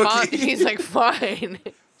fucking cookie. He's like, fine.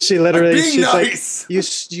 She literally, she's nice. like,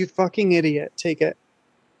 you fucking idiot, take it.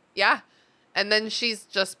 Yeah, and then she's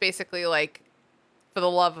just basically like, for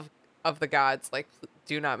the love of the gods, like,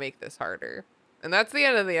 do not make this harder. And that's the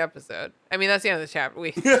end of the episode. I mean, that's the end of the chapter.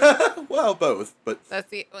 Well, both, but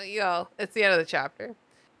it's the end of the chapter.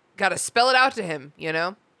 Got to spell it out to him,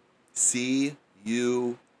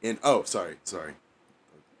 C-U-N. Sorry.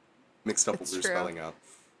 Mixed up what we were spelling out.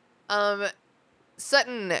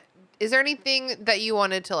 Sutton, is there anything that you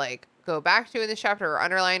wanted to like go back to in this chapter or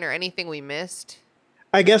underline or anything we missed?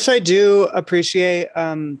 I guess I do appreciate.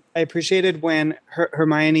 I appreciated when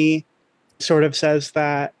Hermione sort of says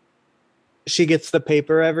that she gets the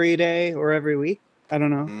paper every day or every week. I don't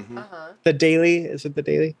know. Mm-hmm. The daily, is it the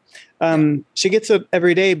daily? She gets it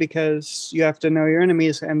every day because you have to know your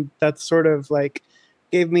enemies. And that's sort of like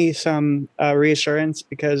gave me some reassurance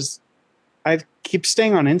because I keep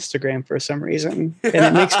staying on Instagram for some reason and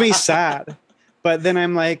it makes me sad. But then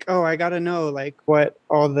I'm like, oh, I got to know like what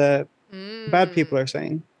all the bad people are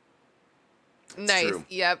saying. Nice. True.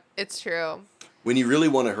 Yep, it's true. When you really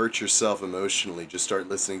want to hurt yourself emotionally, just start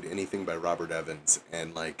listening to anything by Robert Evans.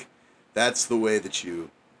 And, like, that's the way that you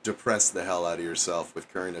depress the hell out of yourself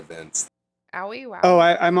with current events. Owie, wow. Oh,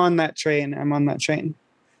 I'm on that train.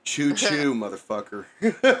 Choo choo, motherfucker.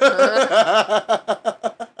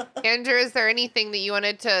 Andrew, is there anything that you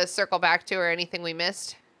wanted to circle back to or anything we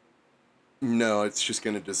missed? No, it's just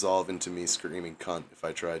going to dissolve into me screaming cunt if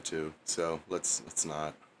I try to. So let's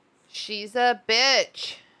not. She's a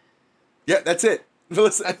bitch. Yeah, that's it.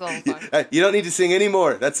 That's all I'm fine. You don't need to sing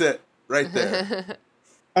anymore. That's it. Right there.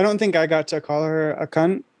 I don't think I got to call her a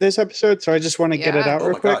cunt this episode, so I just want to get it out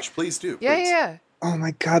real quick. Oh my gosh, please do. Yeah, please. yeah. Oh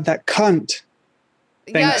my God, that cunt.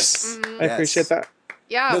 Thanks. Yes. I appreciate that.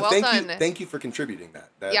 Yeah, No, well done. Thank you for contributing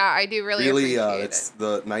that. Yeah, I do really appreciate it. It's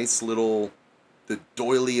the nice little, the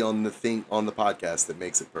doily on the podcast that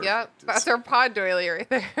makes it perfect. Yep, that's our pod doily right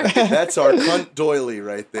there. That's our cunt doily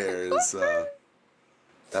right there. Is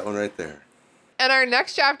that one right there. And our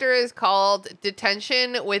next chapter is called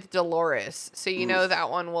Detention with Dolores. So you know that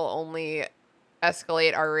one will only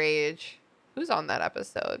escalate our rage. Who's on that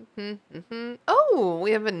episode? Oh,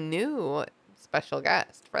 we have a new special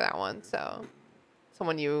guest for that one. So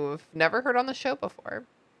someone you've never heard on the show before.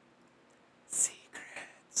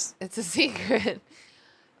 Secrets. It's a secret.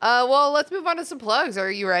 Well, let's move on to some plugs. Are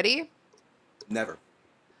you ready? Never.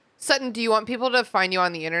 Sutton, do you want people to find you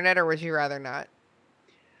on the internet or would you rather not?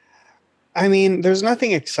 I mean, there's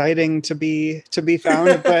nothing exciting to be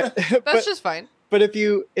found, but That's just fine. But if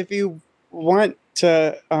you want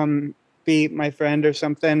to be my friend or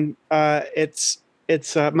something, it's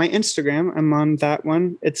my Instagram. I'm on that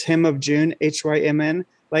one. It's Hymn of June, HYMN,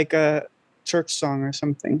 like a church song or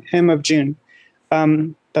something. Hymn of June.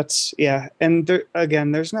 That's And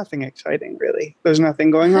there's nothing exciting really. There's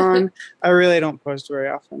nothing going on. I really don't post very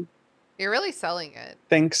often. You're really selling it.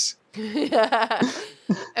 Thanks. Yeah.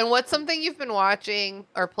 And what's something you've been watching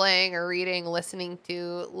or playing or reading, listening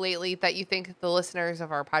to lately that you think the listeners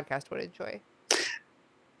of our podcast would enjoy?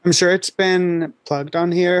 I'm sure it's been plugged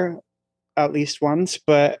on here at least once,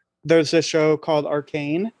 but there's a show called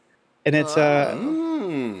Arcane, and it's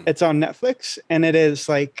on Netflix, and it is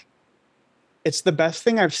like it's the best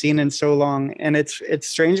thing I've seen in so long, and it's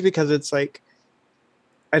strange because it's like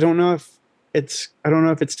I don't know if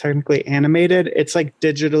it's technically animated. It's like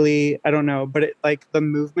digitally, I don't know, but it like the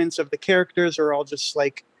movements of the characters are all just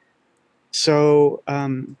like so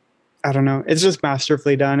I don't know. It's just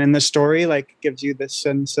masterfully done, and the story like gives you this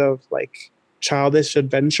sense of like childish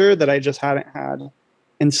adventure that I just hadn't had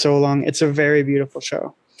in so long. It's a very beautiful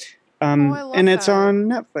show. And it's on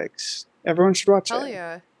Netflix. Everyone should watch it. Hell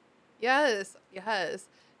yeah. Yes.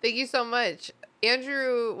 Thank you so much.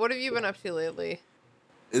 Andrew, what have you been up to lately?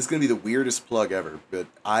 It's going to be the weirdest plug ever, but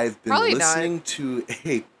I've been listening to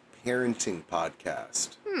a parenting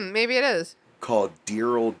podcast. Maybe it is. Called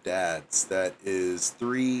Dear Old Dads. That is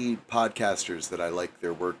 3 podcasters that I like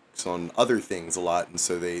their works on other things a lot. And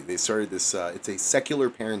so they started this, it's a secular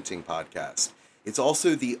parenting podcast. It's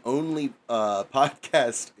also the only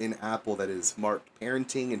podcast in Apple that is marked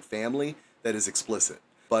parenting and family that is explicit.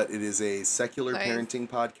 But it is a secular parenting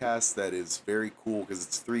podcast that is very cool because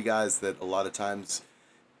it's 3 guys that a lot of times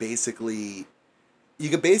the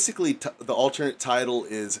alternate title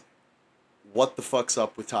is what the fuck's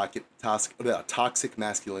up with toxic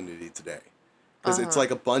masculinity today? Because it's like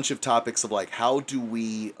a bunch of topics of like, how do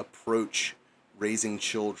we approach raising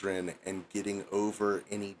children and getting over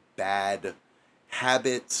any bad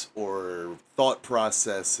habits or thought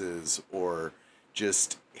processes or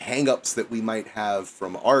just hang-ups that we might have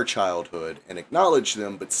from our childhood and acknowledge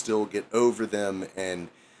them, but still get over them and,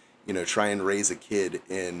 try and raise a kid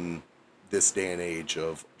in this day and age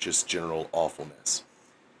of just general awfulness.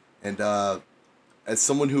 And as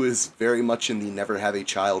someone who is very much in the never have a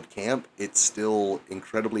child camp, it's still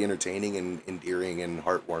incredibly entertaining and endearing and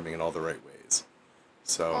heartwarming in all the right ways.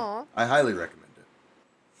 So I highly recommend it.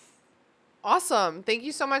 Awesome. Thank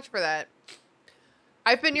you so much for that.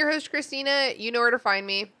 I've been your host, Christina. You know where to find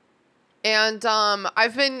me. And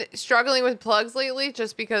I've been struggling with plugs lately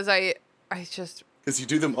just because because you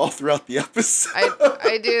do them all throughout the episode.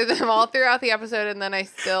 I do them all throughout the episode, and then I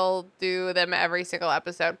still do them every single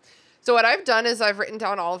episode. So what I've done is I've written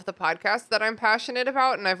down all of the podcasts that I'm passionate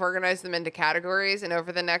about, and I've organized them into categories. And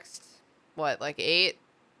over the next, 8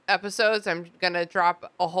 episodes, I'm going to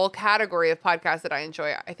drop a whole category of podcasts that I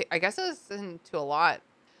enjoy. I guess I listen to a lot.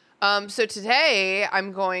 So today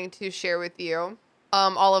I'm going to share with you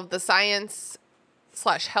all of the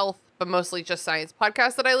science/health, but mostly just science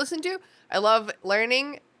podcasts that I listen to. I love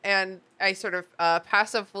learning, and I sort of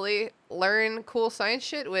passively learn cool science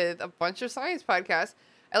shit with a bunch of science podcasts.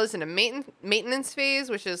 I listen to Maintenance Phase,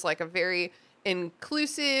 which is like a very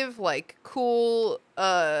inclusive, like cool,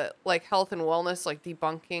 like health and wellness, like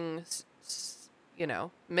debunking,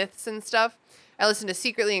 myths and stuff. I listen to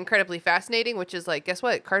Secretly Incredibly Fascinating, which is like, guess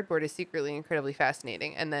what? Cardboard is secretly incredibly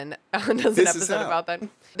fascinating. And then does an episode about that.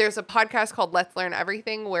 There's a podcast called Let's Learn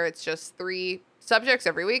Everything, where it's just 3 subjects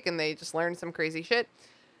every week, and they just learn some crazy shit.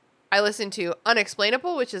 I listen to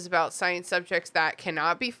Unexplainable, which is about science subjects that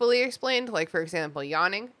cannot be fully explained, like, for example,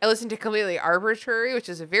 yawning. I listen to Completely Arbitrary, which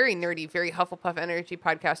is a very nerdy, very Hufflepuff Energy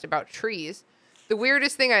podcast about trees. The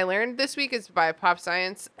weirdest thing I learned this week is by Pop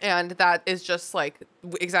Science, and that is just, like,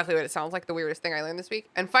 exactly what it sounds like, the weirdest thing I learned this week.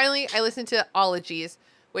 And finally, I listen to Ologies,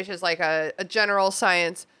 which is, like, a general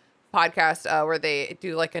science podcast where they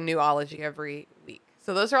do, like, a new ology every week.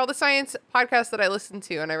 So those are all the science podcasts that I listen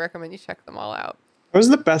to, and I recommend you check them all out. That was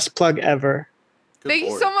the best plug ever. Thank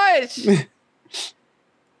you so much.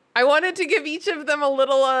 I wanted to give each of them a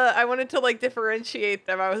little, I wanted to like differentiate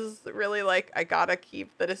them. I was really like, I gotta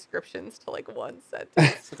keep the descriptions to like one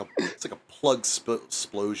sentence. It's like a plug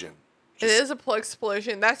explosion. It is a plug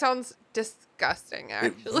explosion. That sounds disgusting,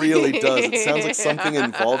 actually. It really does. It sounds like something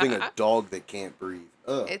involving a dog that can't breathe.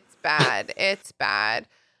 Ugh. It's bad. It's bad.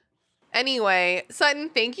 Anyway, Sutton,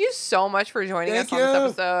 thank you so much for joining us on this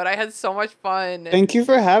episode. I had so much fun. Thank you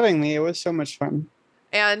for having me. It was so much fun.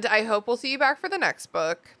 And I hope we'll see you back for the next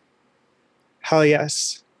book. Hell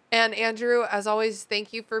yes. And Andrew, as always,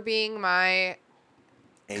 thank you for being my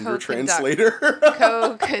anger translator.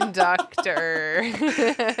 Co-conductor.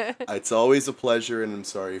 It's always a pleasure, and I'm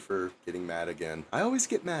sorry for getting mad again. I always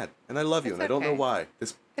get mad, and I love you, and I don't know why.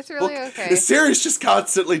 It's really okay. This series just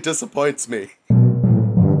constantly disappoints me.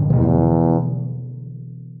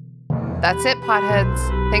 That's it, potheads.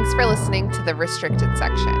 Thanks for listening to the Restricted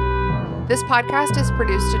Section. This podcast is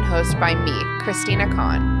produced and hosted by me, Christina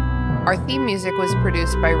Kahn. Our theme music was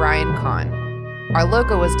produced by Ryan Kahn. Our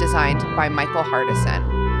logo was designed by Michael Hardison.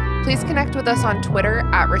 Please connect with us on Twitter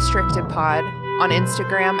 @RestrictedPod, on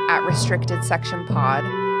Instagram @RestrictedSectionPod,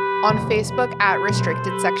 on Facebook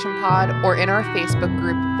 @RestrictedSectionPod, or in our Facebook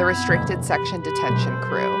group, The Restricted Section Detention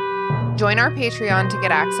Crew. Join our Patreon to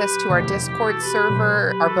get access to our Discord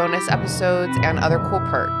server, our bonus episodes, and other cool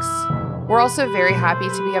perks. We're also very happy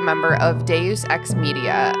to be a member of Deus Ex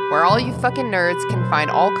Media, where all you fucking nerds can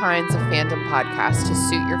find all kinds of fandom podcasts to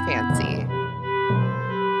suit your fancy.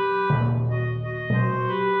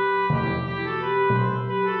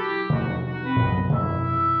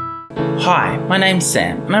 Hi, my name's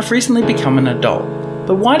Sam, and I've recently become an adult.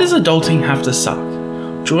 But why does adulting have to suck?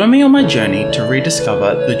 Join me on my journey to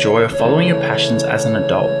rediscover the joy of following your passions as an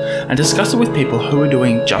adult and discuss it with people who are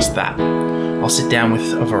doing just that. I'll sit down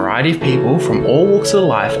with a variety of people from all walks of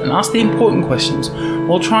life and ask the important questions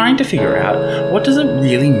while trying to figure out what does it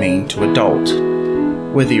really mean to adult.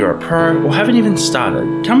 Whether you're a pro or haven't even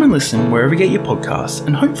started, come and listen wherever you get your podcasts,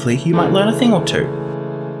 and hopefully you might learn a thing or two.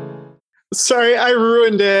 Sorry, I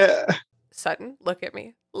ruined it. Sutton, look at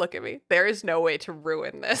me. Look at me. There is no way to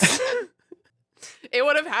ruin this. It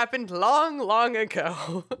would have happened long, long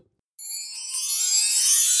ago.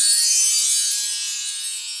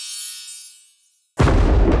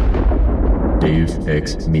 Deus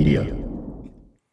Ex Media.